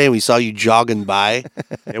yesterday and we saw you jogging by.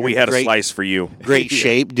 And we had a slice for you. Great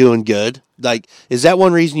shape, doing good. Like, is that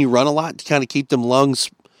one reason you run a lot, to kind of keep them lungs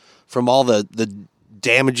from all the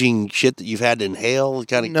damaging shit that you've had to inhale?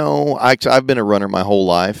 No, I've been a runner my whole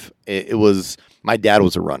life. It was, my dad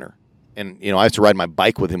was a runner. And, I used to ride my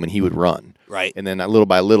bike with him and he would run. Right. And then little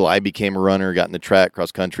by little, I became a runner, got in the track,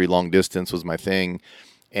 cross country, long distance was my thing.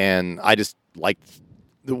 And I just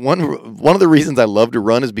one of the reasons I love to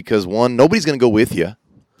run is because, one, nobody's going to go with you.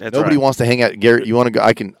 Nobody wants to hang out. Garrett, you want to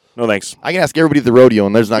go? No, thanks. I can ask everybody at the rodeo,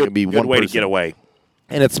 and there's not going to be Good one way person. to get away.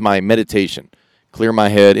 And it's my meditation. Clear my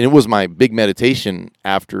head. And it was my big meditation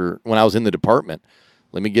when I was in the department.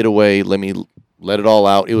 Let me get away. Let me let it all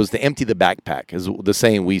out. It was to empty the backpack, is the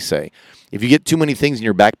saying we say. If you get too many things in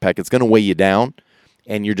your backpack, it's going to weigh you down,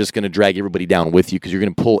 and you're just going to drag everybody down with you because you're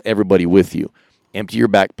going to pull everybody with you. Empty your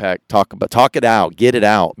backpack. Talk it out. Get it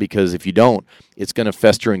out, because if you don't, it's going to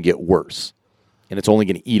fester and get worse, and it's only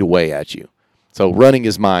going to eat away at you. So running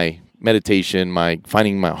is my meditation,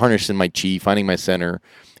 harnessing my chi, finding my center.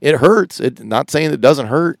 It hurts. Not saying it doesn't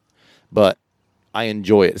hurt, but I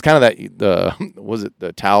enjoy it. It's kind of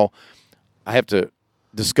the Tao? I have to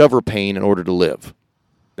discover pain in order to live.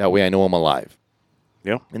 That way I know I'm alive.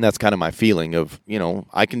 Yeah. And that's kind of my feeling of, I'm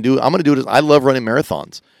going to do it. I love running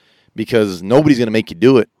marathons because nobody's going to make you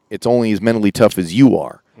do it. It's only as mentally tough as you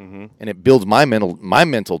are. Mm-hmm. And it builds my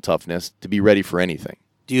mental toughness to be ready for anything.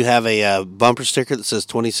 Do you have a bumper sticker that says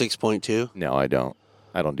 26.2? No, I don't.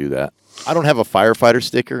 I don't do that. I don't have a firefighter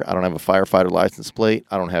sticker. I don't have a firefighter license plate.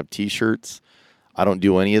 I don't have T-shirts. I don't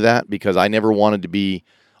do any of that because I never wanted to be,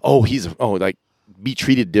 be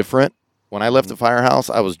treated different. When I left the firehouse,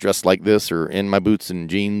 I was dressed like this or in my boots and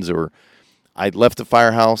jeans, or I left the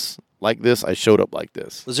firehouse like this. I showed up like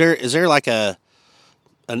this. Is there like an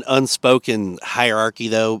unspoken hierarchy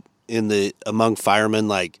though among firemen,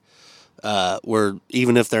 like where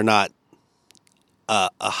even if they're not a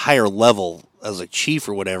higher level as a chief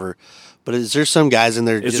or whatever, but is there some guys in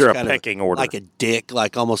there? Is just there a kind pecking of order? Like a dick,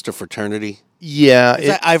 like almost a fraternity?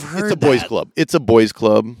 Yeah, I've heard it's a boys' club. It's a boys'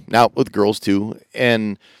 club now with girls too,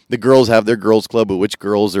 and the girls have their girls' club, but which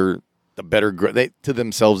girls are the better to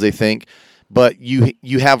themselves, they think. But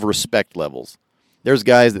you have respect levels. There's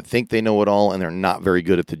guys that think they know it all, and they're not very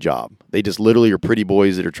good at the job. They just literally are pretty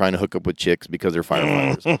boys that are trying to hook up with chicks because they're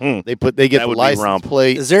firefighters. they get the license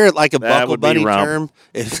plate. Is there like a buckle bunny term?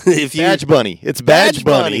 If you badge bunny, it's badge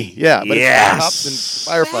bunny. Yeah, but yes. it's cops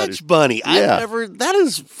and firefighters. Badge bunny. Yeah. That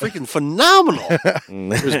is freaking phenomenal.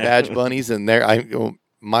 There's badge bunnies, and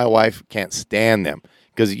my wife can't stand them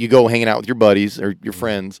because you go hanging out with your buddies or your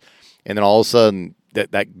friends, and then all of a sudden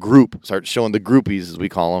that group starts showing the groupies, as we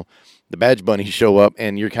call them. The badge bunnies show up,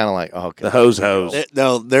 and you're kind of like, oh, okay. The hose.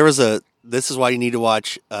 No, this is why you need to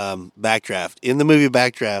watch Backdraft. In the movie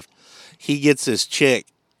Backdraft, he gets this chick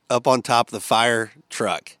up on top of the fire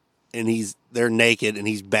truck, and they're naked, and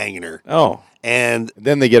he's banging her. Oh. And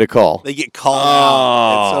then they get a call. They get called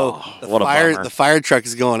out. And so the fire truck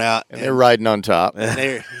is going out. And they're riding on top.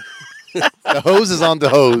 And the hose is on the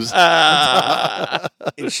hose.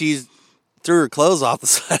 And she's threw her clothes off the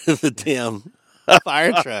side of the damn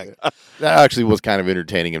fire truck. That actually was kind of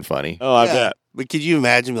entertaining and funny. Oh, I bet. But could you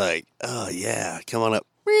imagine, like, oh yeah, come on up.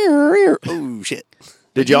 Oh shit.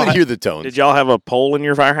 Did y'all hear the tones? Did y'all have a pole in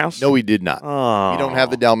your firehouse? No, we did not. Oh. We don't have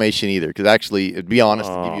the Dalmatian either. Because actually, to be honest,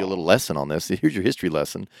 to give you a little lesson on this, here's your history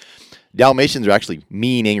lesson. Dalmatians are actually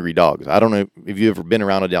mean, angry dogs. I don't know if you've ever been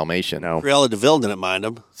around a Dalmatian. No. Cruella de Vil didn't mind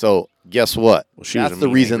them. So guess what? Well, she was That's a the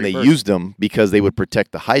mean, reason angry they person. used them, because they would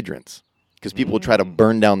protect the hydrants. Because people would try to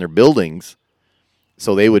burn down their buildings.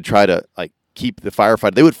 So they would try to like keep the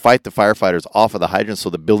firefighter. They would fight the firefighters off of the hydrant so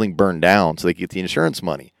the building burned down so they could get the insurance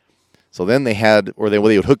money. So then they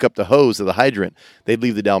would hook up the hose to the hydrant. They'd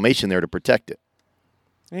leave the Dalmatian there to protect it.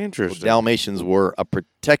 Interesting. So Dalmatians were a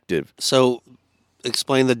protective. So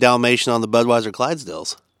explain the Dalmatian on the Budweiser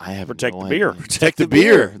Clydesdales. I have Protect no the idea. beer. Protect the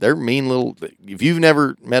beer. They're mean little. If you've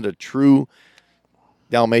never met a true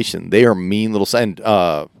Dalmatian, they are mean little and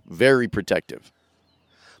very protective.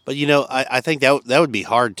 But, I think that would be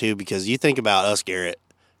hard, too, because you think about us, Garrett.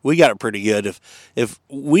 We got it pretty good. If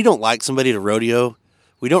we don't like somebody to rodeo,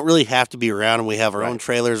 we don't really have to be around them. We have our own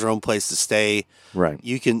trailers, our own place to stay. Right.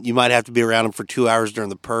 You might have to be around them for 2 hours during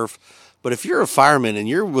the perf. But if you're a fireman and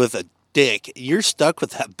you're with a dick, you're stuck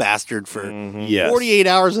with that bastard for 48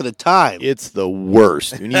 hours at a time. It's the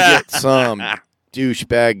worst. When you get some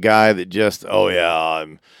douchebag guy that just,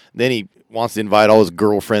 then he wants to invite all his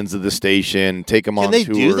girlfriends to the station, take them on tours.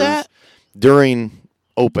 Can they do that? During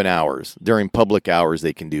open hours, during public hours,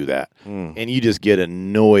 they can do that. And you just get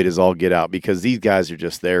annoyed as all get out because these guys are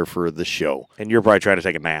just there for the show. And you're probably trying to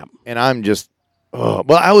take a nap. And I'm just,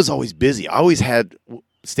 I was always busy. I always had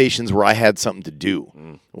stations where I had something to do.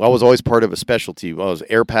 Well, I was always part of a specialty. Well,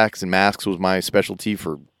 air packs and masks was my specialty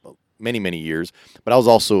for many, many years. But I was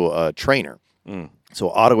also a trainer. So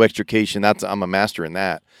auto extrication, I'm a master in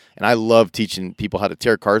that. And I love teaching people how to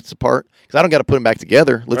tear carts apart because I don't got to put them back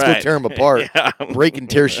together. Let's go tear them apart, break and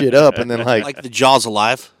tear shit up, and then like the Jaws of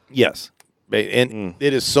Life. Yes. And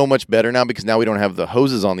it is so much better now because now we don't have the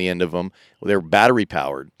hoses on the end of them. They're battery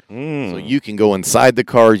powered. So you can go inside the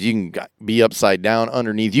cars. You can be upside down,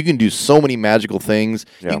 underneath. You can do so many magical things.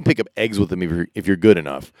 You can pick up eggs with them if you're good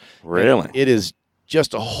enough. Really? And it is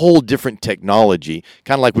just a whole different technology,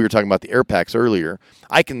 kind of like we were talking about the air packs earlier.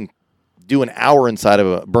 I can do an hour inside of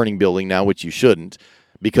a burning building now, which you shouldn't,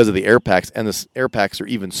 because of the air packs, and the air packs are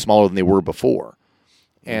even smaller than they were before.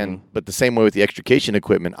 But the same way with the extrication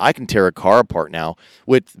equipment, I can tear a car apart now.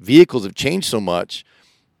 With vehicles have changed so much.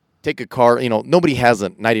 Take a car, nobody has a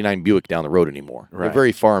 99 Buick down the road anymore. Right. They're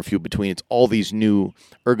very far and few between. It's all these new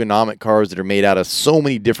ergonomic cars that are made out of so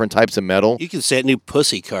many different types of metal. You can say it, new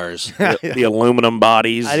pussy cars. The aluminum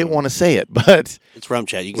bodies. I didn't want to say it, but It's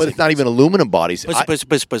RümpChät. You can but say it's not even aluminum bodies.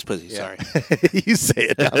 pussy. Sorry. You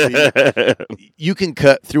say it now. You can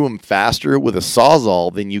cut through them faster with a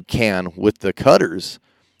Sawzall than you can with the cutters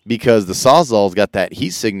because the Sawzall's got that heat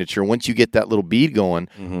signature. Once you get that little bead going,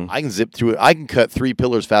 I can zip through it. I can cut 3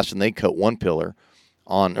 pillars faster than they cut 1 pillar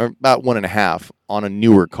or about 1.5 on a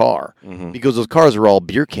newer car because those cars are all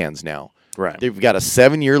beer cans now. Right. They've got a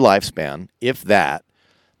 7-year lifespan, if that.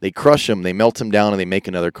 They crush them, they melt them down, and they make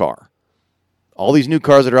another car. All these new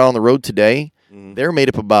cars that are out on the road today, they're made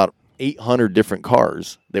up of about 800 different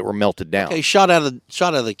cars that were melted down. Okay, shot out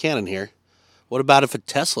of the cannon here. What about if a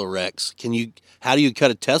Tesla wrecks? How do you cut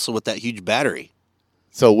a Tesla with that huge battery?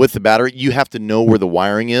 So with the battery, you have to know where the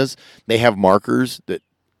wiring is. They have markers that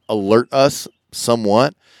alert us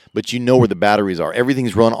somewhat, but you know where the batteries are.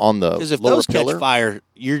 Everything's run on the Because if lower those pillar. catch fire,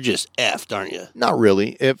 you're just effed, aren't you? Not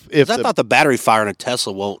really. If 'Cause I thought the battery fire in a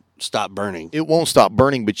Tesla won't stop burning. it won't stop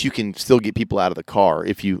burning, but you can still get people out of the car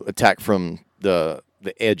if you attack from the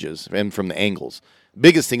edges and from the angles.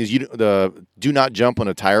 Biggest thing is do not jump when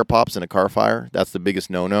a tire pops in a car fire. That's the biggest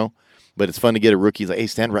no-no. But it's fun to get a rookie. He's like, hey,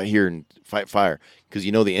 stand right here and fight fire because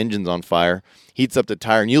the engine's on fire. Heats up the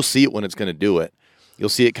tire, and you'll see it when it's going to do it. You'll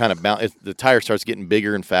see it kind of bounce. The tire starts getting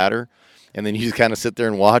bigger and fatter, and then you just kind of sit there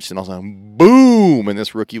and watch, and all of a sudden, boom, and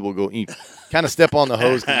this rookie will go. You kind of step on the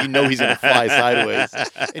hose because he's going to fly sideways.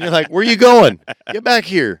 And you're like, where are you going? Get back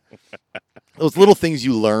here. Those little things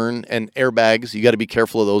you learn, and airbags, you got to be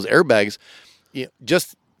careful of those airbags.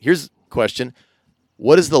 Here's a question.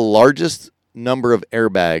 What is the largest number of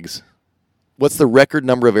airbags? What's the record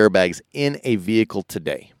number of airbags in a vehicle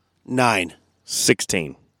today? 9.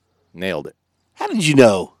 16. Nailed it. How did you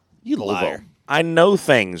know? You liar. I know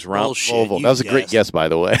things, Rump. Bullshit. Volvo. You That was a great guessed. guess, by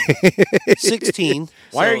the way. 16.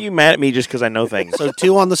 Why are you mad at me just because I know things? So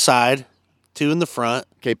 2 on the side, 2 in the front,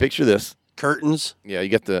 Okay, picture this. curtains. Yeah, you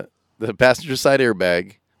get the passenger side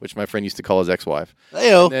airbag, which my friend used to call his ex-wife.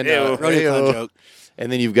 Heyo. And then, Rodeo clown joke.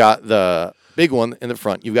 And then you've got the big one in the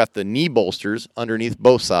front. You've got the knee bolsters underneath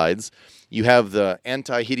both sides. You have the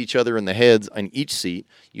anti-hit each other in the heads on each seat.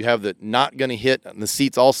 You have the not going to hit, and the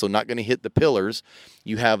seats also not going to hit the pillars.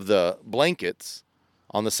 You have the blankets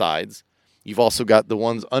on the sides. You've also got the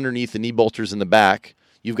ones underneath the knee bolsters in the back.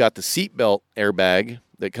 You've got the seatbelt airbag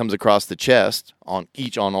that comes across the chest on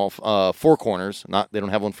all 4 corners. They don't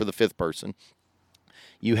have one for the 5th person.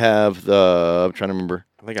 You have I'm trying to remember.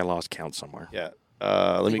 I think I lost count somewhere. Yeah.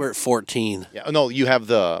 We're at 14. Yeah. No, you have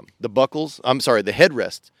the buckles. I'm sorry, the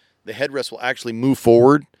headrest the headrest will actually move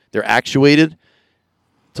forward. They're actuated,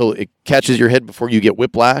 so it catches your head before you get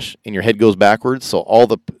whiplash, and your head goes backwards. So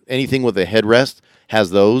anything with a headrest has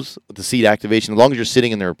those. The seat activation, as long as you're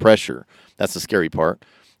sitting in their pressure, that's the scary part.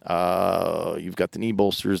 You've got the knee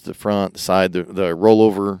bolsters, the front, the side, the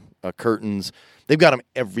rollover curtains. They've got them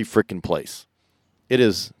every freaking place. It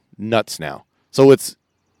is nuts now. So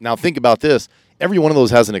now think about this. Every one of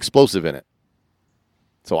those has an explosive in it.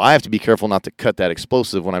 So I have to be careful not to cut that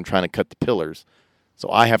explosive when I'm trying to cut the pillars. So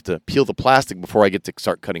I have to peel the plastic before I get to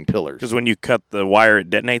start cutting pillars. Because when you cut the wire, it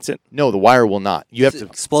detonates it? No, the wire will not. You have to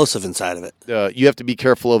explosive inside of it. You have to be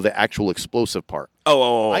careful of the actual explosive part.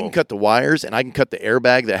 Oh. I can cut the wires, and I can cut the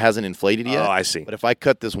airbag that hasn't inflated yet. Oh, I see. But if I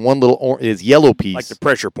cut this one little is yellow piece. Like the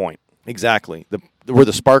pressure point. Exactly. Where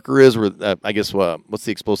the sparker is, where I guess what's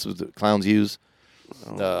the explosives that clowns use?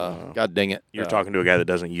 God dang it. You're talking to a guy that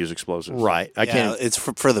doesn't use explosives. Right. I can't. It's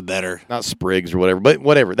for the better. Not sprigs or whatever, but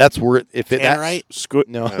whatever. That's where Tannerite?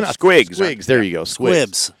 No, not squigs. Squigs. There you go.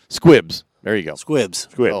 Squibs. Squibs. There you go. Squibs.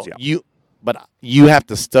 Squibs, So yeah. But you have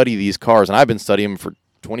to study these cars, and I've been studying them for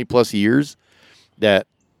 20 plus years. That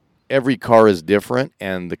every car is different,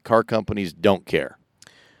 and the car companies don't care.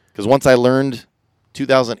 Because once I learned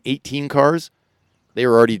 2018 cars, they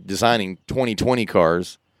were already designing 2020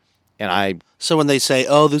 cars, and So when they say,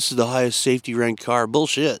 "Oh, this is the highest safety ranked car,"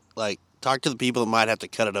 bullshit. Like, talk to the people that might have to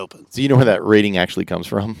cut it open. So you know where that rating actually comes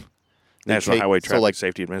from? National Highway Traffic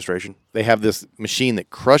Safety Administration. They have this machine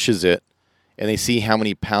that crushes it, and they see how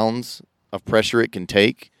many pounds of pressure it can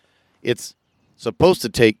take. It's supposed to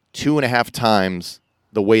take 2.5 times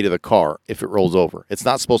the weight of the car if it rolls over. It's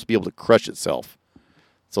not supposed to be able to crush itself.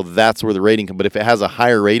 So that's where the rating comes. But if it has a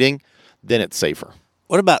higher rating, then it's safer.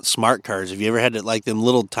 What about smart cars? Have you ever had like them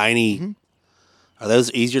little tiny? Mm-hmm. Are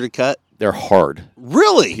those easier to cut? They're hard.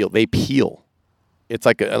 Really? They peel. It's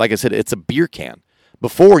like I said, it's a beer can.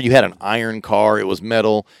 Before you had an iron car, it was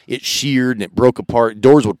metal, it sheared and it broke apart.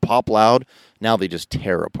 Doors would pop loud. Now they just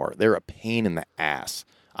tear apart. They're a pain in the ass.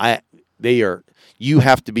 You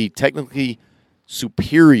have to be technically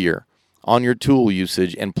superior on your tool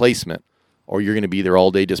usage and placement, or you're going to be there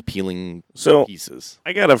all day just peeling pieces.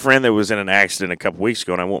 I got a friend that was in an accident a couple weeks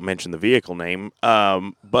ago, and I won't mention the vehicle name,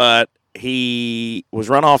 but he was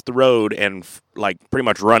run off the road and pretty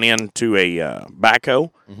much run into a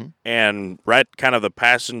backhoe, and right kind of the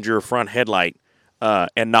passenger front headlight,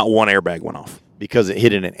 and not one airbag went off. Because it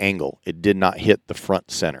hit in an angle. It did not hit the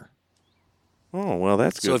front center. Oh, well,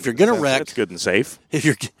 that's good. So if you're going to wreck... That's good and safe. If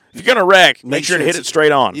you're going to wreck, make sure to hit it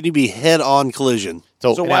straight on. You need to be head-on collision.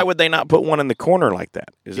 So why would they not put one in the corner like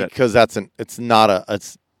that? Because it's not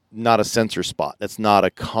a sensor spot. That's not a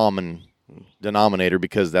common denominator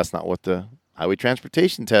because that's not what the highway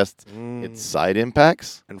transportation tests. It's side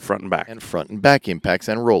impacts and front and back. And front and back impacts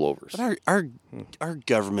and rollovers. But our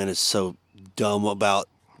government is so dumb about...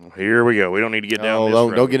 Here we go. We don't need to get down this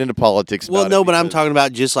road. Don't get into politics about it. But I'm talking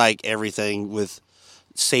about just like everything with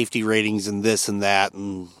safety ratings and this and that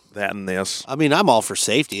and this. I mean, I'm all for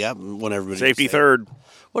safety. I want everybody safety third.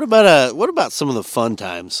 What about some of the fun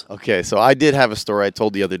times? Okay, so I did have a story I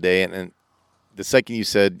told the other day, and the second you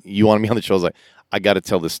said you wanted me on the show, I was like, I got to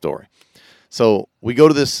tell this story. So we go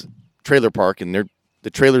to this trailer park, and the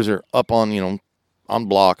trailers are up on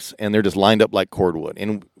blocks, and they're just lined up like cordwood.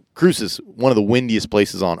 And Cruise is one of the windiest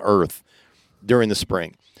places on earth during the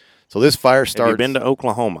spring. So this fire starts. Have you been to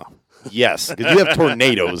Oklahoma? Yes, because you have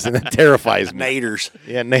tornadoes, and that terrifies me. Naders.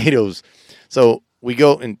 Yeah, nados. So we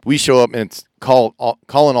go, and we show up, and it's calling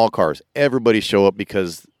all cars. Everybody show up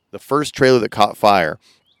because the first trailer that caught fire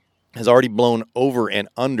has already blown over and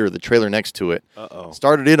under the trailer next to it.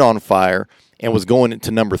 Started it on fire and was going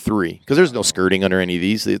into number 3 because there's no skirting under any of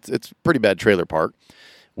these. It's a pretty bad trailer park.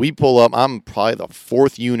 We pull up. I'm probably the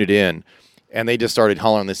 4th unit in, and they just started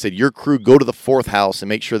hollering. They said, "Your crew, go to the 4th house and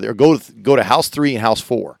make sure they go to house 3 and house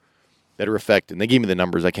 4 that are affected." And they gave me the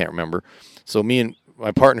numbers. I can't remember. So me and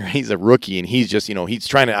my partner, he's a rookie, and he's just he's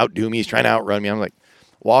trying to outdo me. He's trying to outrun me. I'm like,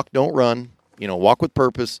 walk, don't run. Walk with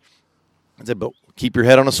purpose. I said, but keep your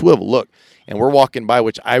head on a swivel. Look, and we're walking by,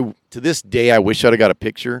 which to this day I wish I'd have got a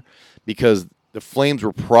picture because the flames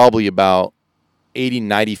were probably about 80,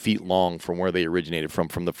 90 feet long from where they originated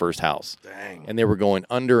from the first house. Dang. And they were going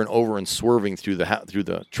under and over and swerving through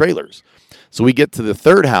the trailers. So we get to the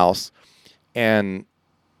 3rd house, and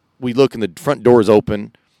we look, and the front door is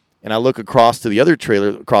open, and I look across to the other trailer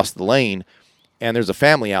across the lane, and there's a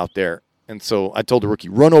family out there. And so I told the rookie,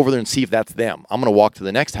 run over there and see if that's them. I'm going to walk to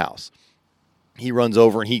the next house. He runs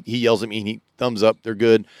over, and he yells at me, and he thumbs up. They're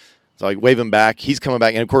good. So I wave him back. He's coming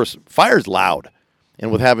back. And, of course, fire's loud.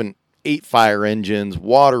 And with having 8 fire engines,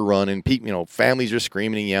 water running, families are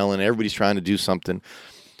screaming and yelling, everybody's trying to do something.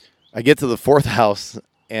 I get to the fourth house,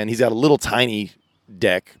 and he's got a little tiny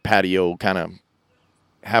deck, patio, kind of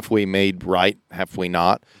halfway made right, halfway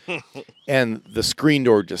not. And the screen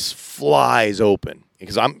door just flies open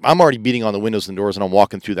because I'm already beating on the windows and doors, and I'm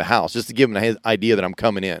walking through the house just to give him an idea that I'm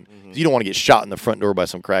coming in. You don't want to get shot in the front door by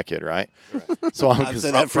some crackhead, right? So I've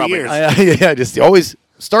said that for years. Just always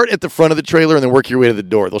start at the front of the trailer and then work your way to the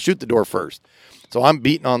door. They'll shoot the door first. So I'm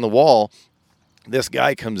beating on the wall. This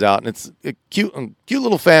guy comes out, and it's a cute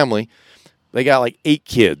little family. They got like 8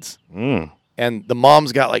 kids. And the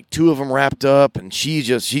mom's got like 2 of them wrapped up, and she's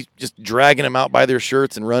just dragging them out by their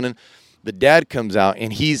shirts and running. The dad comes out,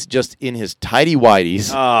 and he's just in his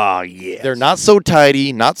tighty-whities. Oh, yeah. They're not so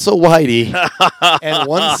tighty, not so whitey. And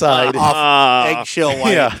one side... Eggshell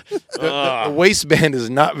white. Yeah. The waistband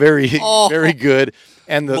is not very good.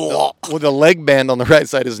 And the leg band on the right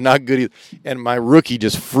side is not good either. And my rookie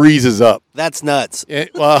just freezes up. That's nuts.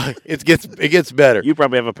 It gets better. You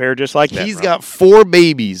probably have a pair just like that. He's got 4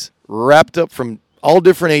 babies wrapped up from all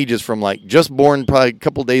different ages, from like just born probably a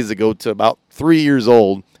couple days ago to about 3 years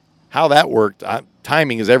old. How that worked,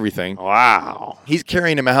 timing is everything. Wow. He's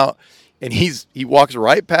carrying him out, and he walks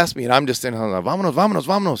right past me, and I'm just saying, "Vámonos, vámonos,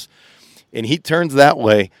 vámonos." And he turns that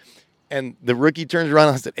way, and the rookie turns around,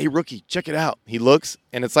 and I said, "Hey, rookie, check it out." He looks,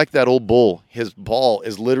 and it's like that old bull. His ball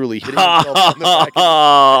is literally hitting himself in the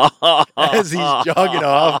back as he's jogging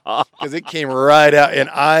off because it came right out, and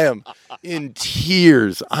I am in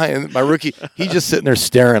tears. My rookie, he's just sitting there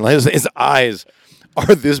staring. His eyes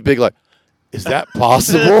are this big, like, is that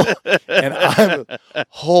possible? And I'm,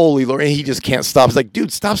 holy Lord, and he just can't stop. He's like,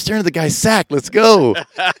 dude, stop staring at the guy's sack. Let's go.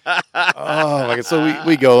 Oh, my God. So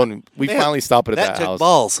we go, and we finally stop it at that took house.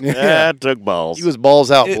 balls. That took balls. He was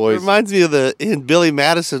balls out, It boys. reminds me of in Billy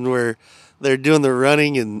Madison where they're doing the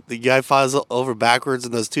running, and the guy falls over backwards,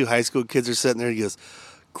 and those 2 high school kids are sitting there, and he goes,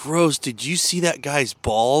 gross, did you see that guy's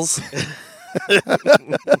balls?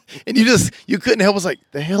 And you couldn't help. Was like,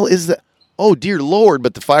 the hell is that? Oh, dear Lord.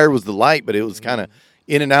 But the fire was the light, but it was kind of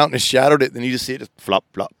in and out, and it shadowed it. Then you just see it just flop,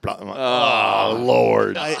 flop, flop. I'm like, oh,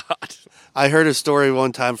 Lord. I heard a story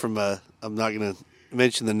one time from I'm not going to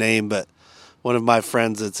mention the name, but one of my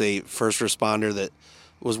friends that's a first responder that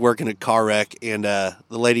was working a car wreck, and the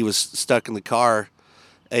lady was stuck in the car,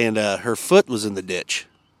 and her foot was in the ditch.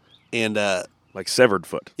 And like severed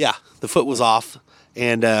foot. yeah, the foot was off,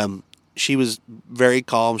 and she was very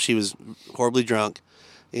calm. She was horribly drunk.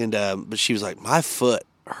 And but she was like, my foot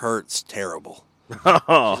hurts terrible. She's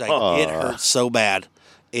like, it hurts so bad.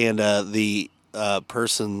 And the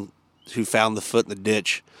person who found the foot in the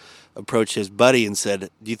ditch approached his buddy and said,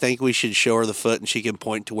 do you think we should show her the foot and she can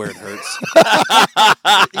point to where it hurts?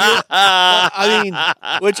 I mean,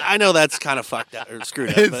 which I know that's kind of fucked up or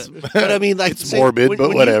screwed up. But I mean, like, it's morbid,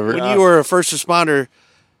 but whatever. When you were a first responder,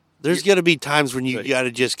 there's going to be times when you got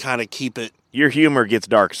to just kind of keep it. Your humor gets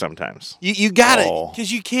dark sometimes. You got it,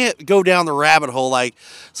 because you can't go down the rabbit hole. Like,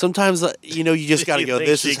 sometimes, you just got to go,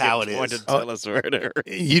 this is how it is. Tell us where it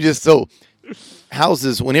hurts. So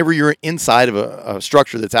houses, whenever you're inside of a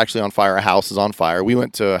structure that's actually on fire, a house is on fire. We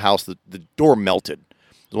went to a house that the door melted.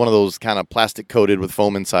 It was one of those kind of plastic coated with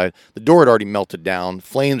foam inside. The door had already melted down.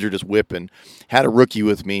 Flames are just whipping. Had a rookie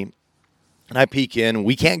with me. And I peek in.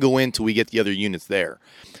 We can't go in until we get the other units there.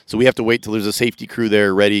 So we have to wait till there's a safety crew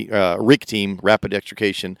there ready, RIC team, rapid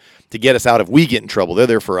extrication, to get us out if we get in trouble. They're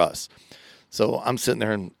there for us. So I'm sitting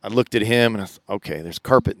there, and I looked at him, and I said, okay, there's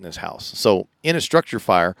carpet in this house. So in a structure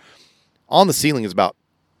fire, on the ceiling is about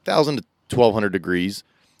 1,000 to 1,200 degrees.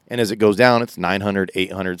 And as it goes down, it's 900,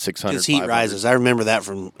 800, 600, Because heat 500. rises. I remember that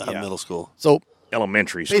from middle school. So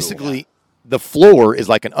Elementary school. basically, the floor is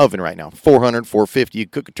like an oven right now, 400, 450. You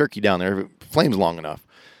cook a turkey down there if it flames long enough.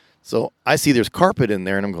 So I see there's carpet in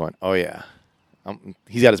there, and I'm going, oh, yeah.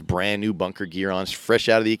 He's got his brand new bunker gear on. He's fresh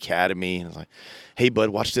out of the academy. And I was like, hey, bud,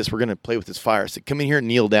 watch this. We're going to play with this fire. I said, come in here and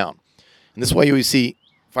kneel down. And this is why you always see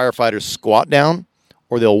firefighters squat down,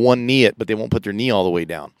 or they'll one knee it, but they won't put their knee all the way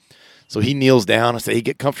down. So he kneels down. I said, hey,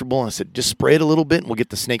 get comfortable. And I said, just spray it a little bit, and we'll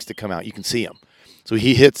get the snakes to come out. You can see them. So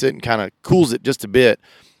he hits it and kind of cools it just a bit.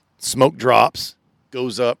 Smoke drops,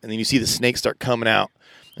 goes up, and then you see the snakes start coming out.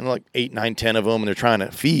 And like 8, 9, 10 of them, and they're trying to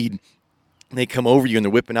feed. And they come over you, and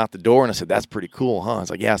they're whipping out the door. And I said, that's pretty cool, huh? I was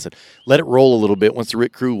like, yeah. I said, let it roll a little bit. Once the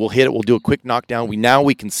RIC crew, we'll hit it. We'll do a quick knockdown.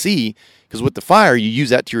 We can see, because with the fire, you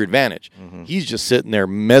use that to your advantage. Mm-hmm. He's just sitting there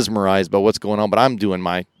mesmerized by what's going on, but I'm doing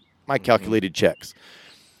my calculated checks.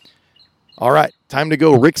 All right, time to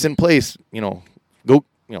go. RIC's in place. Go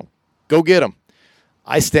get him.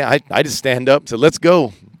 I just stand up and said, let's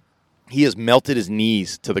go. He has melted his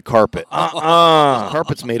knees to the carpet. The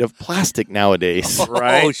carpet's made of plastic nowadays.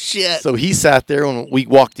 Right. Oh, shit. So he sat there when we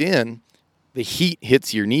walked in, the heat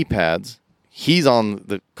hits your knee pads. He's on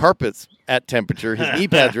the carpets at temperature. His knee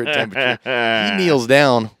pads are at temperature. He kneels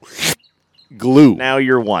down, glue. Now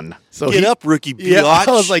you're one. So Get up, rookie biatch. Yeah, I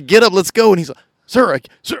was like, get up, let's go. And he's like, sir,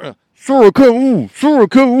 come.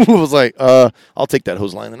 I was like, I'll take that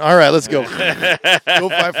hose line then. All right, let's go. Go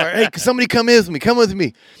fire. Hey, somebody come with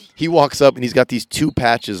me. He walks up and he's got these 2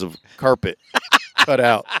 patches of carpet cut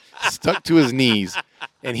out, stuck to his knees.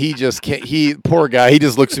 And he just can't, poor guy, he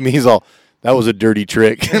just looks at me, he's all, that was a dirty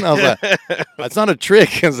trick. And I was like, that's not a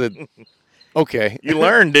trick. I said, okay. You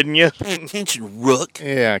learned, didn't you? Pay attention, rook.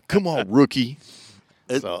 Yeah, come on, rookie.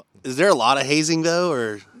 So, Is there a lot of hazing though,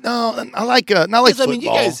 or no, I like not like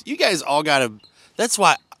football. I mean, you guys all gotta. That's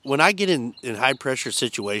why when I get in high pressure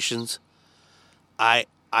situations, I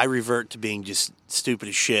revert to being just stupid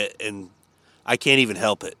as shit, and I can't even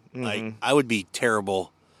help it. Mm-hmm. Like I would be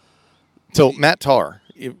terrible. So Matt Tarr,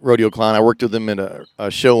 rodeo clown, I worked with him at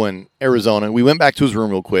a show in Arizona. We went back to his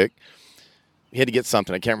room real quick. He had to get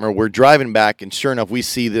something. I can't remember. We're driving back, and sure enough, we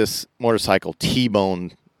see this motorcycle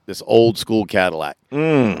T-bone this old school Cadillac.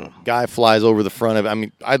 Guy flies over the front of it. I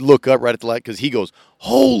mean, I'd look up right at the light because he goes,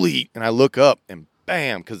 holy, and I look up, and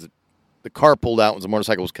bam, because the car pulled out when the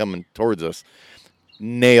motorcycle was coming towards us.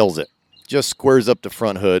 Nails it. Just squares up the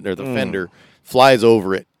front hood, or the fender, flies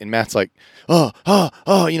over it, and Matt's like, you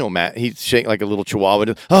know, Matt, he's shaking like a little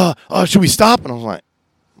chihuahua. Should we stop? And I was like,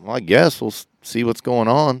 well, I guess we'll see what's going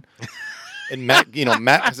on. And Matt,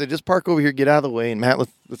 I said, just park over here, get out of the way. And Matt,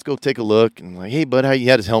 let's go take a look. And I'm like, hey, bud, he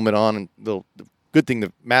had his helmet on. And the good thing,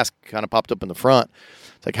 the mask kind of popped up in the front.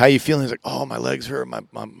 It's like, how you feeling? He's like, oh, my legs hurt.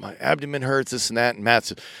 My abdomen hurts, this and that. And Matt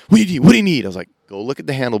said, what do you need? I was like, go look at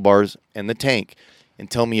the handlebars and the tank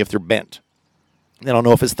and tell me if they're bent. And I don't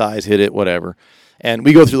know if his thighs hit it, whatever. And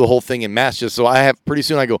we go through the whole thing. And Matt's just, pretty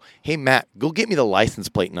soon I go, hey, Matt, go get me the license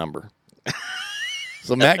plate number.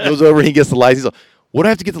 So Matt goes over and he gets the license. He's like, what do I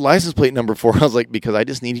have to get the license plate number for? I was like, because I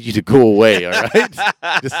just needed you to go away, all right?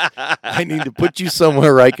 I need to put you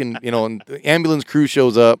somewhere where I can, and the ambulance crew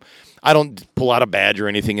shows up. I don't pull out a badge or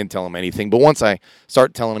anything and tell him anything. But once I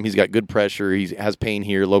start telling him he's got good pressure, he has pain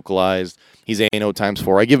here, localized, he's ANO times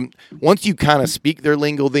 4. I give him, once you kind of speak their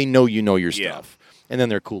lingo, they know your stuff. And then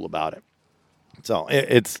they're cool about it. So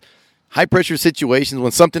it's high pressure situations.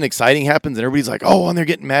 When something exciting happens and everybody's like, oh, and they're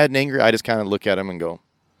getting mad and angry, I just kind of look at them and go,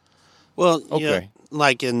 well, okay.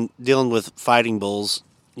 Like in dealing with fighting bulls,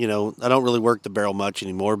 I don't really work the barrel much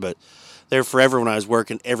anymore, but there forever when I was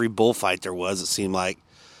working every bullfight there was, it seemed like,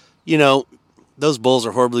 those bulls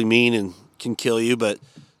are horribly mean and can kill you, but,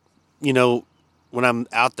 when I'm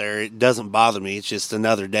out there, it doesn't bother me. It's just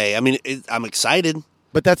another day. I mean, I'm excited.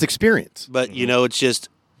 But that's experience. But, it's just,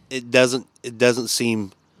 it doesn't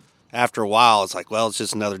seem... After a while, it's like, well, it's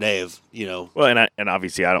just another day of, Well, and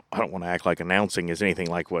obviously, I don't want to act like announcing is anything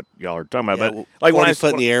like what y'all are talking about. Yeah, but like when I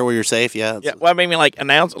put in the air where you're safe, yeah. Yeah, well, I mean, like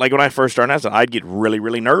when I first started announcing, I'd get really,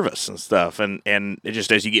 really nervous and stuff, and it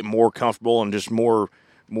just as you get more comfortable and just more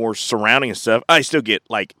surrounding and stuff, I still get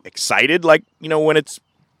like excited, like when it's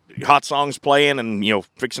hot songs playing and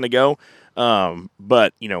fixing to go.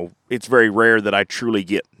 But it's very rare that I truly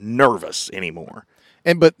get nervous anymore.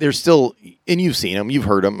 But there's still, and you've seen them, you've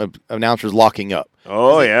heard them, announcers locking up.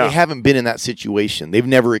 Oh, yeah. They haven't been in that situation. They've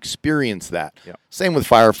never experienced that. Yep. Same with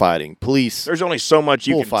firefighting, police. There's only so much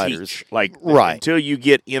you can teach. Like, right. Until you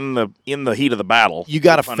get in the heat of the battle. You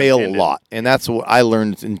got to fail a lot. And that's what I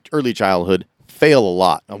learned in early childhood. Fail a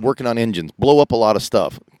lot. I'm working on engines. Blow up a lot of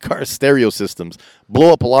stuff. Car stereo systems.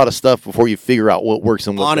 Blow up a lot of stuff before you figure out what works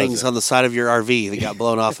and what doesn't. Awnings on the side of your RV that got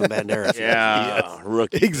blown off in Bandera. Yeah,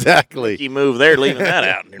 rookie. Exactly. Rookie move there, leaving that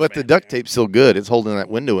out. But the duct tape's still good. It's holding that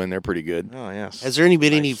window in there pretty good. Oh, yes. Has there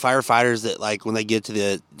been any firefighters that, like, when they get to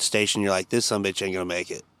the station, you're like, this sumbitch ain't going to make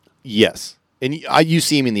it? Yes. And you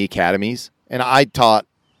see them in the academies. And I taught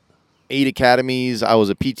 8 academies. I was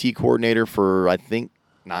a PT coordinator for, I think,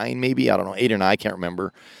 9 maybe. I don't know, 8 or 9. I can't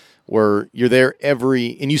remember. Where you're there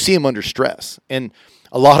and you see them under stress. And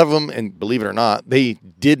a lot of them, and believe it or not, they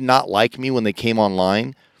did not like me when they came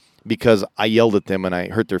online because I yelled at them and I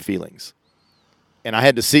hurt their feelings. And I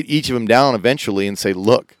had to sit each of them down eventually and say,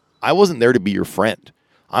 look, I wasn't there to be your friend.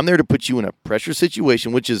 I'm there to put you in a pressure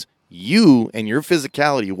situation, which is you and your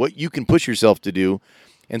physicality, what you can push yourself to do,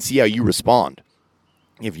 and see how you respond.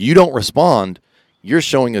 If you don't respond, you're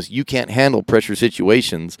showing us you can't handle pressure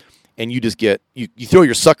situations, and you just get you throw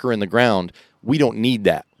your sucker in the ground. We don't need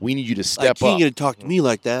that. We need you to step up. You ain't going to talk to me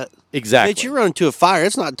like that. Exactly. Bitch, you run into a fire.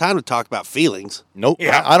 It's not time to talk about feelings. Nope.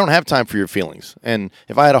 Yeah. I don't have time for your feelings. And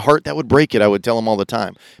if I had a heart that would break it, I would tell them all the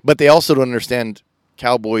time. But they also don't understand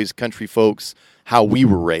cowboys, country folks, how we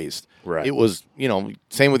were raised. Right. It was,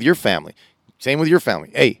 same with your family. Same with your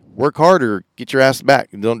family. Hey, work hard or get your ass back.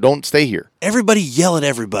 Don't stay here. Everybody yell at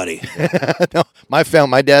everybody. No,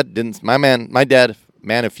 my dad didn't. My dad,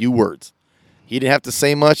 man, a few words. He didn't have to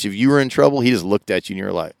say much. If you were in trouble, he just looked at you and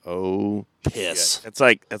you're like, oh, Piss. It's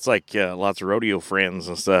like lots of rodeo friends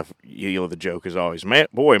and stuff. You know, the joke is always, man,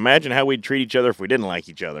 boy, imagine how we'd treat each other if we didn't like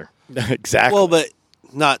each other. exactly. Well, but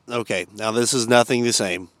not okay. Now this is nothing the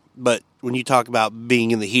same. But when you talk about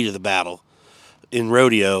being in the heat of the battle in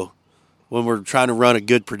rodeo, when we're trying to run a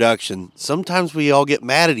good production, sometimes we all get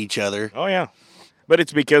mad at each other. Oh yeah, but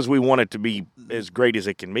it's because we want it to be as great as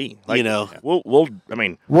it can be. Like, You know.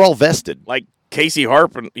 we're all vested. like Casey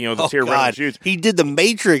Harp, and that's here running the shoots. He did the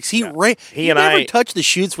Matrix. He never touched the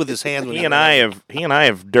chutes with his hands. He and I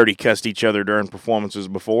have dirty cussed each other during performances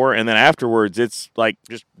before, and then afterwards it's like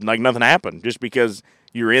just like nothing happened, just because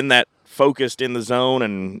you're in that focused in the zone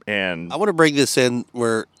and I want to bring this in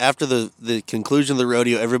where after the conclusion of the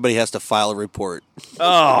rodeo, everybody has to file a report.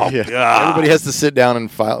 oh Yeah. god, Everybody has to sit down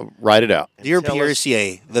and write it out. Dear tell us-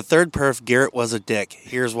 PRCA, the third perf, Garrett was a dick.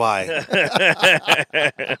 Here's why.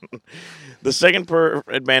 The second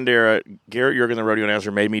at Bandera, Garrett Yerigan, the rodeo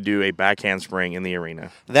announcer, made me do a back handspring in the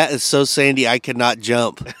arena. That is so sandy, I could not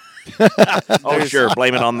jump. Oh sure,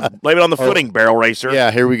 blame it on the footing, barrel racer.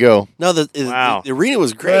 Yeah, here we go. No, Wow. the arena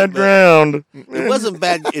was great. Bad but ground. It wasn't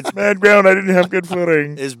bad. It's Bad ground. I didn't have good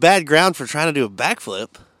footing. it's bad ground for trying to do a backflip.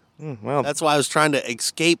 Well, That's why I was trying to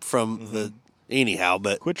escape from the anyhow.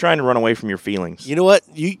 But quit trying to run away from your feelings. you know what?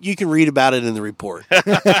 You can read about it in the report.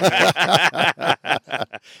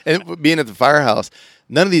 And being at the firehouse,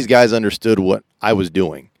 none of these guys understood what I was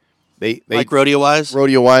doing. They Like rodeo wise.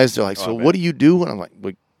 rodeo wise, they're like, Oh, I so bet. what do you do? And I'm like,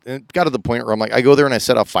 and it got to the point where I'm like, I go there and I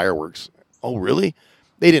set off fireworks. Oh, really?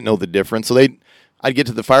 They didn't know the difference. So I'd get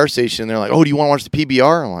to the fire station and they're like, oh, do you want to watch the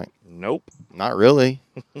PBR? I'm like, Nope. not really.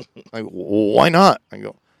 Like, well, why not? I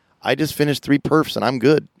go, I just finished 3 perfs and I'm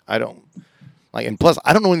good. I don't like, and plus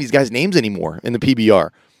I don't know any of these guys' names anymore in the PBR.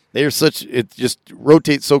 They're it just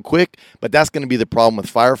rotates so quick, but that's going to be the problem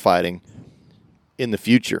with firefighting in the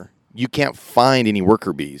future. You can't find any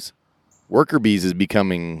worker bees. Worker bees is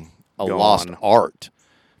becoming a Gone. lost art,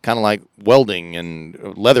 kind of like welding and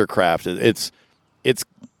leathercraft. It's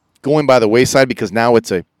going by the wayside because now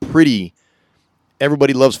it's a pretty.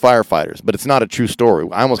 Everybody loves firefighters, but it's not a true story.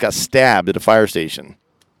 I almost got stabbed at a fire station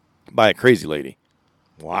by a crazy lady.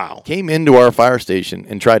 Wow. Came into our fire station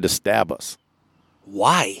and tried to stab us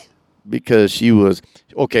Why? because she was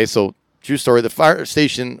okay. So true story. The fire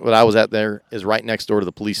station that I was at there is right next door to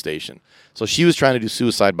the police station. So she was trying to do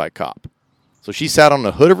suicide by cop. So she sat on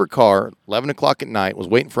the hood of her car, 11 o'clock at night, was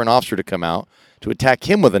waiting for an officer to come out to attack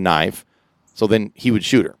him with a knife, so then he would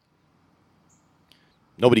shoot her.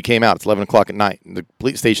 Nobody came out. It's 11 o'clock at night. The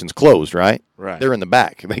police station's closed, right? Right. They're in the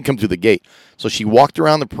back. They come through the gate. So she walked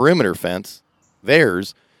around the perimeter fence,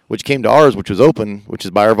 theirs, which came to ours, which was open, which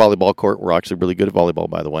is by our volleyball court. We're actually really good at volleyball,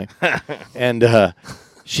 by the way. And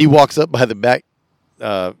she walks up by the back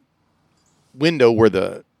window where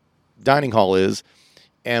the dining hall is,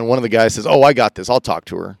 and one of the guys says, oh, I got this. I'll talk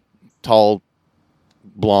to her. Tall,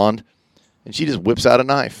 blonde. And she just whips out a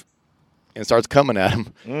knife and starts coming at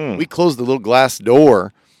him. We close the little glass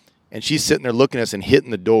door, and she's sitting there looking at us and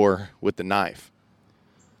hitting the door with the knife.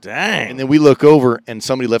 Dang. And then we look over, and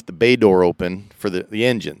somebody left the bay door open for the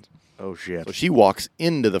engine. Oh shit. So she walks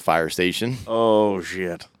into the fire station. Oh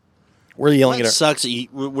shit. We're yelling That at her. sucks. That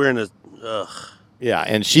we're in a. Ugh. Yeah,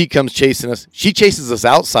 and she comes chasing us. She chases us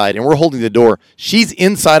outside, and we're holding the door. She's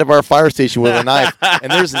inside of our fire station with a knife,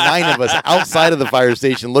 and there's 9 of us outside of the fire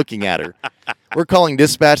station looking at her. We're calling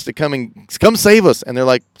dispatch to come save us, and they're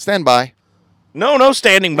like, stand by. No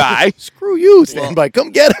standing by. Screw you, stand by.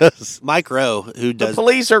 Come get us. Mike Rowe, who The does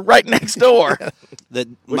police are right next door. that.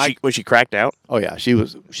 Was she cracked out? Oh, yeah, she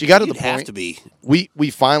got to the You'd have point. to be. We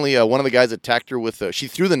finally, one of the guys attacked her with, she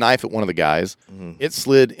threw the knife at one of the guys. It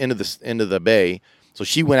slid into the bay, so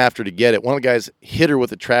she went after to get it. One of the guys hit her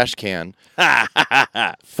with a trash can.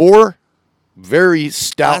 4 very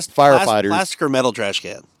stout firefighters. Plastic or metal trash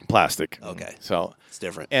can. Plastic. Okay. So It's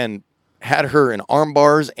different. and had her in arm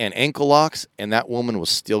bars and ankle locks, and that woman was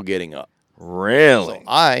still getting up. Really? So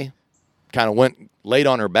I kind of laid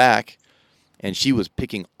on her back, and she was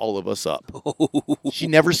picking all of us up. She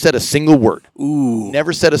never said a single word. Ooh.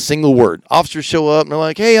 Never said a single word. Officers show up, and they're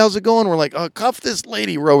like, hey, how's it going? We're like, cuff this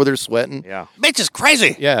lady. We're over there sweating. Yeah. Bitch is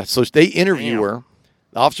crazy. Yeah, so they interview Damn. her.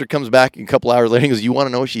 The officer comes back a couple hours later and goes, you want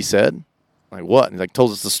to know what she said? I'm like, what? And he like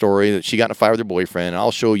tells us the story that she got in a fight with her boyfriend, and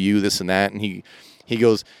I'll show you this and that. And he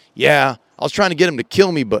goes, yeah, I was trying to get him to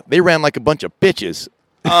kill me, but they ran like a bunch of bitches.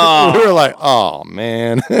 Oh. We were like, oh,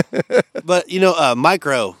 man. But, Mike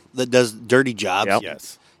Rowe, that does dirty jobs. Yep.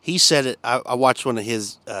 Yes. he said it. I watched one of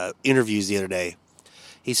his interviews the other day.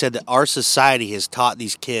 He said that our society has taught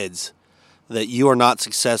these kids that you are not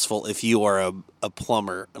successful if you are a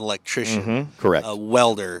plumber, an electrician, Correct. a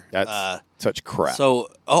welder. That's such crap. So,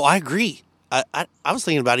 I agree. I was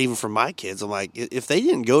thinking about even for my kids. I'm like, if they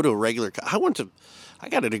didn't go to a regular, I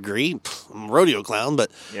got a degree. I'm a rodeo clown,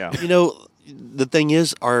 but the thing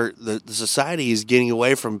is, the society is getting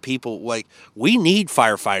away from people. Like, we need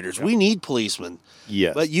firefighters, we need policemen.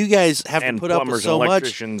 Yes. But you guys have to put up with so and much.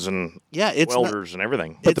 electricians and It's welders and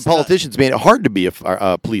everything. But the politicians made it hard to be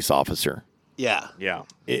a police officer. Yeah. Yeah.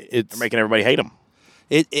 They're making everybody hate them.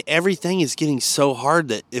 Everything is getting so hard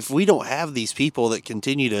that if we don't have these people that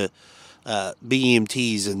continue to be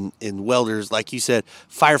EMTs and welders, like you said,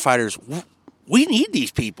 firefighters, we need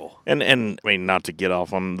these people. And I mean, not to get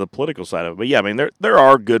off on the political side of it, but yeah, I mean, there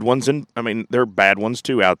are good ones, and I mean, there are bad ones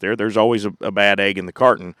too out there. There's always a bad egg in the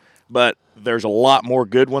carton, but there's a lot more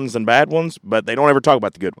good ones than bad ones, but they don't ever talk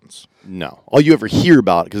about the good ones. No. All you ever hear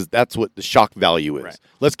about, because that's what the shock value is. Right.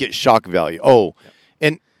 Let's get shock value. Oh,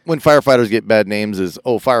 and when firefighters get bad names is,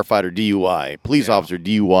 firefighter DUI, police officer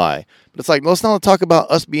DUI. But it's like, let's not talk about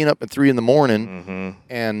us being up at 3 a.m.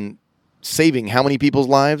 and saving how many people's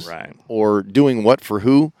lives, right, or doing what for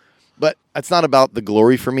who. But it's not about the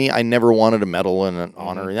glory for me. I never wanted a medal and an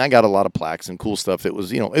honor, and I got a lot of plaques and cool stuff. It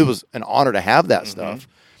was, it was an honor to have that stuff.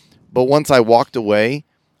 But once I walked away,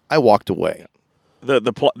 I walked away.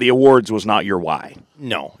 The awards was not your why.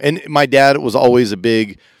 No, and my dad was always a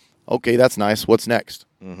big, okay, that's nice. What's next?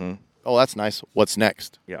 Oh, that's nice. What's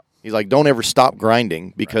next? Yeah. He's like, don't ever stop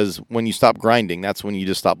grinding, because when you stop grinding, that's when you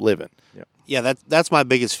just stop living. Yeah. Yeah, that's my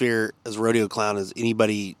biggest fear as a rodeo clown, is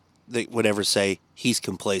anybody that would ever say he's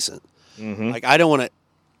complacent. Like, I don't want to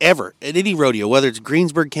ever, at any rodeo, whether it's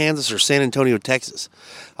Greensburg, Kansas, or San Antonio, Texas,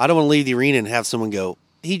 I don't want to leave the arena and have someone go,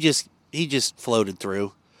 he just floated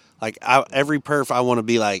through. Like, every perf, I want to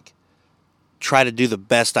be like, try to do the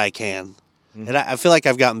best I can. And I feel like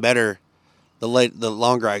I've gotten better the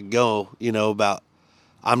longer I go, about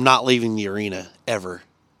I'm not leaving the arena ever.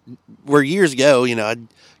 Where years ago, I'd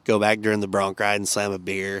go back during the bronc ride and slam a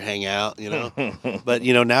beer, hang out, But,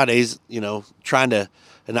 nowadays, trying to,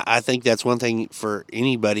 and I think that's one thing for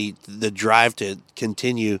anybody, the drive to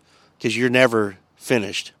continue, because you're never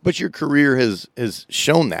finished. But your career has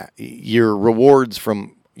shown that. Your rewards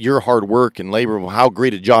from your hard work and labor, how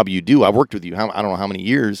great a job you do. I've worked with you, I don't know how many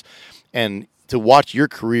years, and to watch your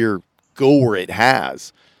career go where it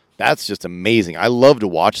has, that's just amazing. I love to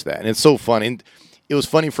watch that, and it's so fun. And it was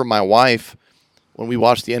funny for my wife when we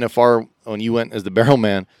watched the NFR when you went as the barrel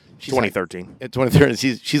man. 2013. At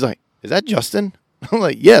 2013, she's like, "Is that Justin?" I'm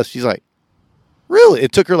like, "Yes." She's like, "Really?"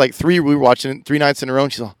 It took her like we were watching it 3 nights in a row,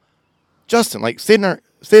 and she's like, "Justin, like stayed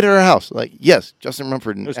at our house." Like, "Yes, Justin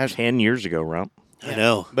Rumford." It was 10 years ago, Rump. I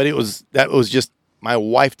know. But that was just, my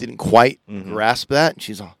wife didn't quite grasp that. And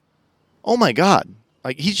she's like, "Oh my God.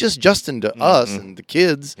 Like, he's just Justin to us and the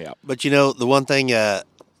kids." Yeah. But the one thing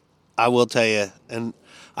I will tell you, and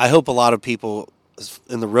I hope a lot of people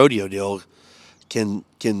in the rodeo deal can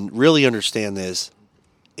really understand this.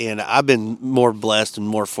 And I've been more blessed and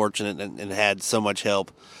more fortunate and had so much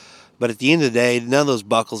help. But at the end of the day, none of those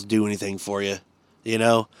buckles do anything for you.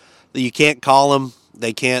 You can't call them.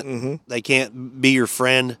 They can't. They can't be your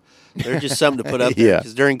friend. They're just something to put up there. Yeah.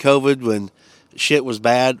 Because during COVID, when shit was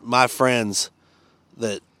bad, my friends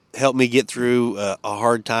that helped me get through a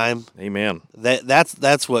hard time. Amen.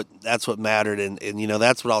 That's what mattered, and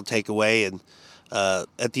that's what I'll take away. And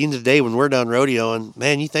at the end of the day, when we're done rodeoing,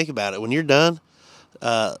 man, you think about it. When you're done,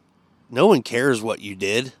 no one cares what you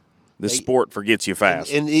did. The sport forgets you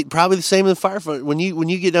fast. And probably the same in the firefighting. When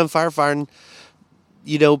you get done firefighting,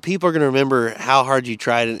 people are going to remember how hard you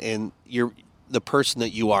tried, and you're the person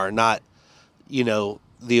that you are, not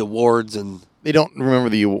the awards. And They don't remember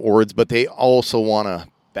the awards, but they also want to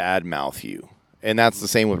badmouth you. And that's the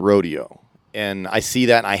same with rodeo. And I see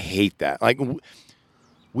that, and I hate that. Like,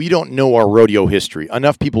 we don't know our rodeo history.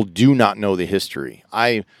 Enough people do not know the history.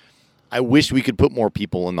 I wish we could put more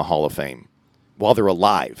people in the Hall of Fame while they're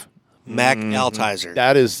alive. Mac Altizer.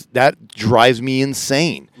 That drives me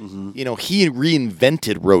insane. He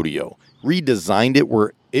reinvented rodeo, redesigned it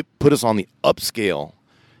where it put us on the upscale,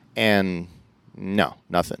 and no,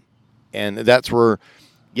 nothing. And that's where,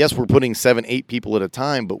 yes, we're putting 7, 8 people at a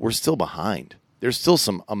time, but we're still behind. There's still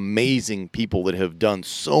some amazing people that have done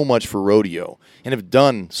so much for rodeo and have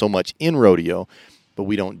done so much in rodeo, but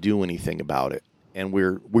we don't do anything about it. And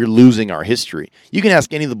we're losing our history. You can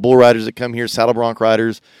ask any of the bull riders that come here, saddle bronc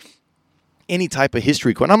riders, any type of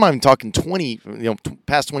history. I'm not even talking 20,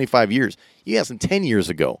 past 25 years. You ask them 10 years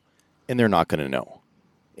ago, and they're not going to know.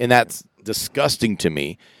 And that's disgusting to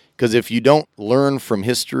me because if you don't learn from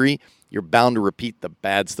history, you're bound to repeat the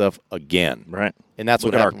bad stuff again. Right. And that's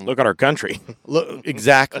Look what at happened. look at our country. Look,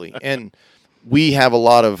 exactly. And we have a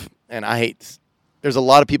lot of, and there's a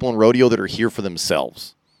lot of people in rodeo that are here for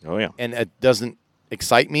themselves. Oh, yeah. And it doesn't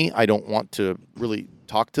excite me. I don't want to really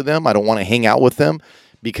talk to them. I don't want to hang out with them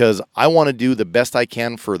because I want to do the best I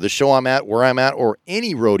can for the show I'm at, where I'm at, or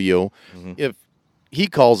any rodeo. Mm-hmm. If he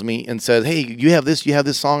calls me and says, hey, you have this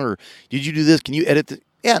song, or did you do this? Can you edit this?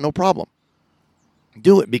 Yeah, no problem.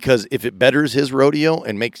 Do it, because if it betters his rodeo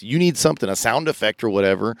and makes you need something, a sound effect or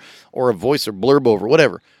whatever, or a voice or blurb over,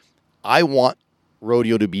 whatever, I want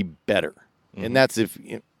rodeo to be better. Mm-hmm. And that's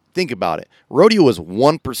think about it. Rodeo is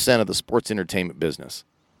 1% of the sports entertainment business.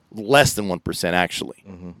 Less than 1%, actually.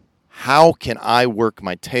 Mm-hmm. How can I work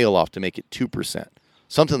my tail off to make it 2%?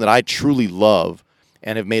 Something that I truly love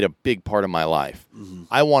and have made a big part of my life. Mm-hmm.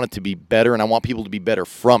 I want it to be better, and I want people to be better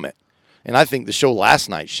from it. And I think the show last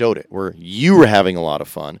night showed it, where you were having a lot of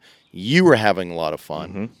fun. You were having a lot of fun.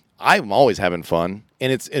 Mm-hmm. I'm always having fun,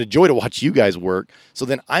 and it's a joy to watch you guys work. So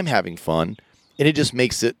then I'm having fun, and it just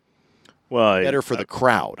makes it better for the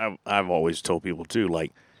crowd. I've always told people, too,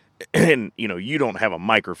 like, and, you don't have a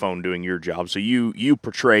microphone doing your job, so you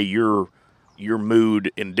portray your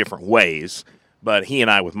mood in different ways. But he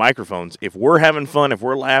and I with microphones, if we're having fun, if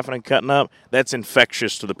we're laughing and cutting up, that's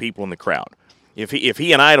infectious to the people in the crowd. If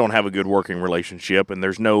he and I don't have a good working relationship and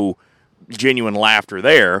there's no genuine laughter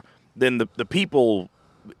there, then the people,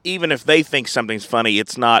 even if they think something's funny,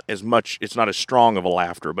 it's not as strong of a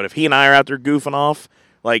laughter. But if he and I are out there goofing off,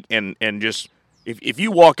 like and just if you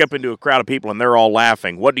walk up into a crowd of people and they're all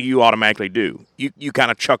laughing, what do you automatically do? You kind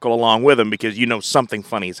of chuckle along with them because you know something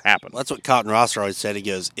funny has happened. Well, that's what Cotton Rosser always said. He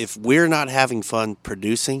goes, if we're not having fun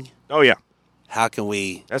producing, oh yeah, how can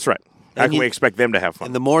we? That's right. How can we expect them to have fun?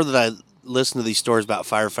 And the more that I listen to these stories about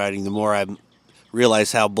firefighting, the more I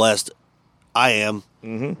realize how blessed I am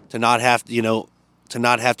to not have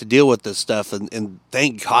to deal with this stuff. And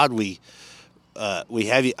thank God we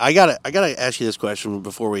have you. I gotta ask you this question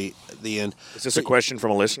before the end. Is this a question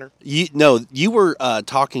from a listener? You were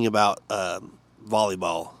talking about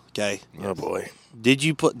volleyball. Okay. Oh boy. Do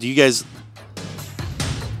you guys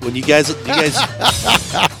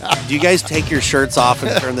take your shirts off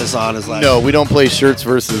and turn this on? No, we don't play shirts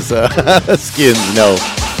versus skins. No.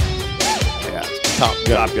 Yeah, Top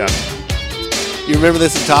Gun. You remember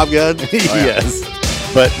this in Top Gun? Oh, yeah. Yes,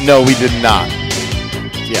 but no, we did not.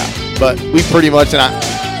 Yeah, but we pretty much, and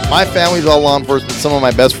my family's all law enforcement. Some of my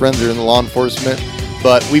best friends are in the law enforcement,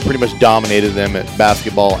 but we pretty much dominated them at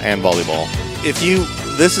basketball and volleyball.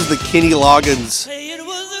 This is the Kenny Loggins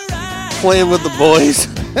playing with the boys.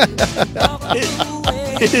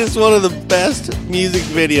 It is one of the best music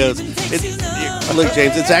videos. Look,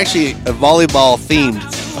 James, it's actually a volleyball themed.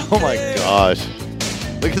 Oh my gosh.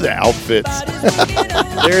 Look at the outfits.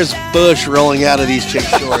 There's Bush rolling out of these chick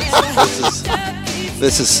shorts.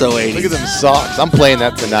 This is so 80s. Look at them socks. I'm playing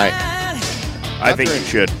that tonight. I think you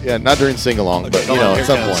should. Yeah, not during sing-along, but at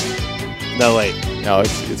some point. No, wait. No,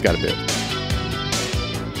 it's got a bit.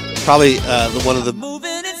 Probably one of the... All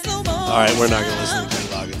right, we're not going to listen to Kenny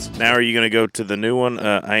Loggins. Now, are you going to go to the new one?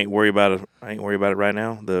 I ain't worried about it. Right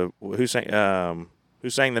now. Who sang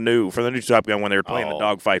the new Top Gun when they were playing the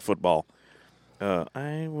dogfight football? I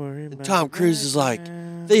ain't worried about Tom Cruise is like,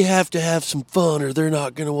 they have to have some fun or they're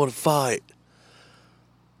not going to want to fight.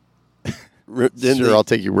 Sure, I'll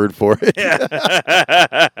take your word for it. Well,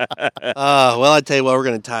 I tell you what, we're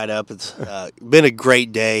going to tie it up. It's been a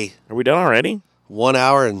great day. Are we done already? 1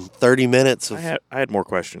 hour and 30 minutes. I had more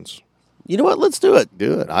questions. You know what? Let's do it.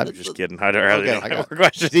 Do it. I'm just kidding. I got more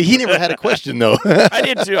questions. See, he never had a question, though. I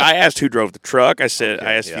did, too. I asked who drove the truck. I asked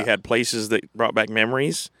if you had places that brought back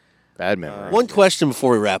memories. Bad memories. One question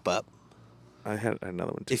before we wrap up. I had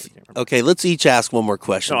another one, too. Okay, let's each ask one more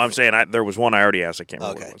question. No, I'm saying there was one I already asked. I can't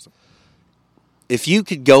remember what it was. If you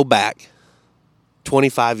could go back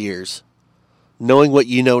 25 years, knowing what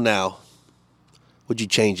you know now, would you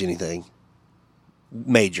change anything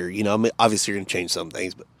major? I mean, obviously you're going to change some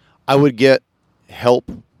things, but I would get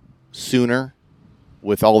help sooner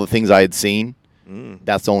with all the things I had seen.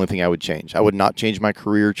 That's the only thing I would change. I would not change my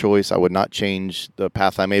career choice. I would not change the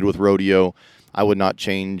path I made with rodeo. I would not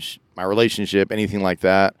change my relationship, anything like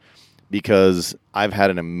that, because I've had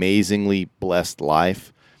an amazingly blessed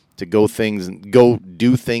life to go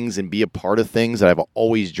do things and be a part of things that I've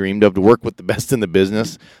always dreamed of, to work with the best in the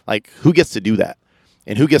business. Like, who gets to do that?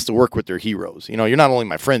 And who gets to work with their heroes? You're not only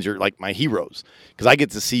my friends, you're like my heroes, because I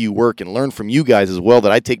get to see you work and learn from you guys as well,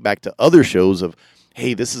 that I take back to other shows of,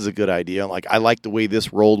 hey, this is a good idea. Like, I like the way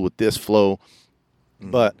this rolled with this flow.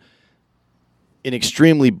 But an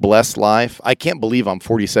extremely blessed life. I can't believe I'm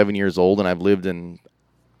 47 years old and I've lived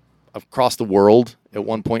across the world at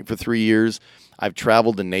one point for 3 years. I've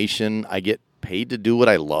traveled the nation. I get paid to do what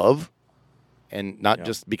I love, and not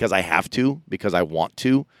just because I have to, because I want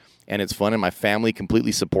to, and it's fun, and my family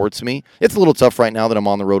completely supports me. It's a little tough right now that I'm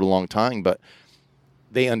on the road a long time, but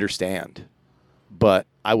they understand. But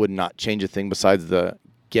I would not change a thing besides the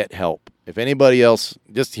get help. If anybody else,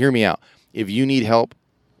 just hear me out. If you need help,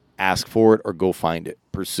 ask for it or go find it.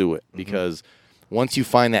 Pursue it. Because once you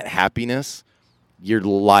find that happiness, your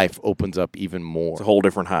life opens up even more. It's a whole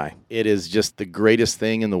different high. It is just the greatest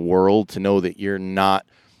thing in the world to know that you're not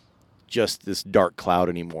just this dark cloud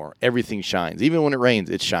anymore. Everything shines. Even when it rains,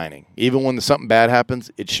 it's shining. Even when something bad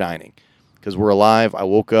happens, it's shining. Because we're alive. I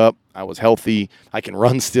woke up. I was healthy. I can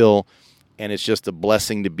run still. And it's just a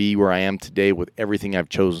blessing to be where I am today with everything I've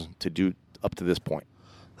chosen to do up to this point.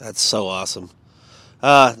 That's so awesome.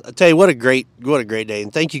 I tell you, what a great day,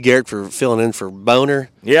 and thank you, Garrett, for filling in for Boner.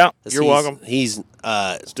 Yeah, you're welcome. He's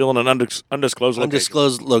still in an undisclosed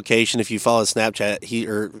location. If you follow Snapchat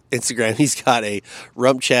or Instagram, he's got a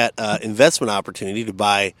RümpChät investment opportunity to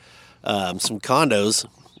buy some condos.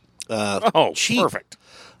 Cheap. Perfect.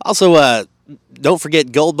 Also, don't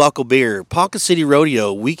forget Gold Buckle Beer, Ponca City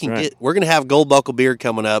Rodeo. We're going to have Gold Buckle Beer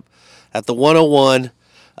coming up at the 101.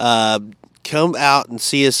 Come out and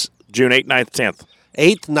see us June 8th, 9th, 10th.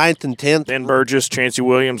 8th, 9th, and 10th. Ben Burgess, Chancey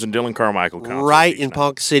Williams, and Dylan Carmichael. Right in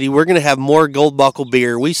Ponca City. We're going to have more Gold Buckle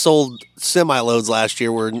beer. We sold semi-loads last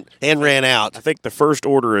year and ran out. I think the first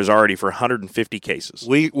order is already for 150 cases.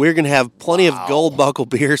 We're going to have plenty of Gold Buckle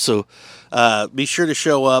beer, so be sure to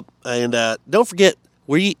show up. And don't forget,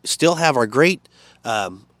 we still have our great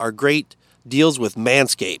deals with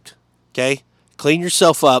Manscaped, okay? Clean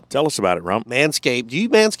yourself up. Tell us about it, Rump. Manscaped. Do you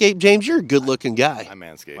manscape, James? You're a good-looking guy. I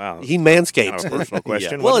manscape. Wow. He manscapes. Kind of a personal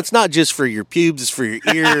question. Well, it's not just for your pubes; it's for your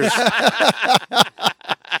ears.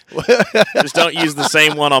 Just don't use the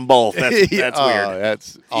same one on both. That's weird.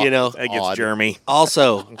 That's that gets germy.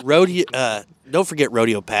 Also, rodeo. Don't forget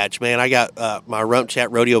Rodeo Patch, man. I got my RümpChät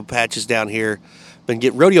rodeo patches down here.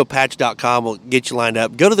 Get rodeopatch.com. We'll get you lined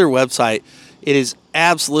up. Go to their website. It is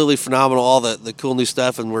absolutely phenomenal. All the cool new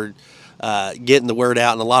stuff, and we're getting the word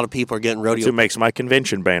out, and a lot of people are getting rodeo. That's who makes my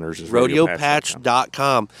convention banners is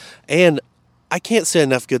rodeopatch.com. And I can't say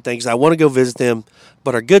enough good things. I want to go visit them,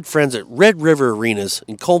 but our good friends at Red River Arenas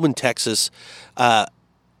in Coleman, Texas,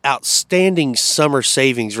 outstanding summer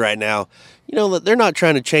savings right now. You know, they're not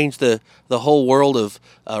trying to change the whole world of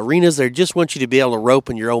arenas. They just want you to be able to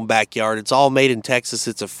rope in your own backyard. It's all made in Texas.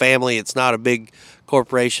 It's a family. It's not a big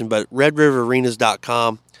corporation, but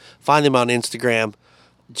redriverarenas.com. Find them on Instagram.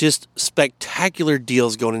 Just spectacular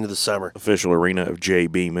deals going into the summer. Official arena of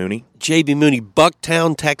J.B. Mooney. J.B. Mooney,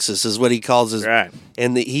 Bucktown, Texas is what he calls his. Right.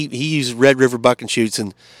 And he uses Red River Buck and Shoots.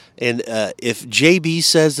 And if J.B.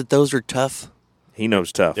 says that those are tough, he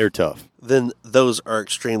knows tough. They're tough. Then those are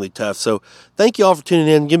extremely tough. So thank you all for tuning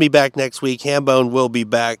in. Give me back next week. Hambone will be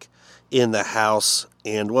back in the house.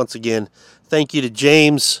 And once again, thank you to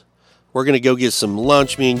James. We're going to go get some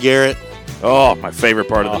lunch, me and Garrett. Oh, my favorite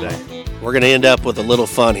part of the day. We're going to end up with a little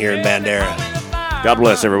fun here in Bandera. God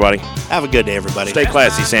bless everybody. Have a good day, everybody. Stay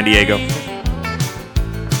classy, San Diego.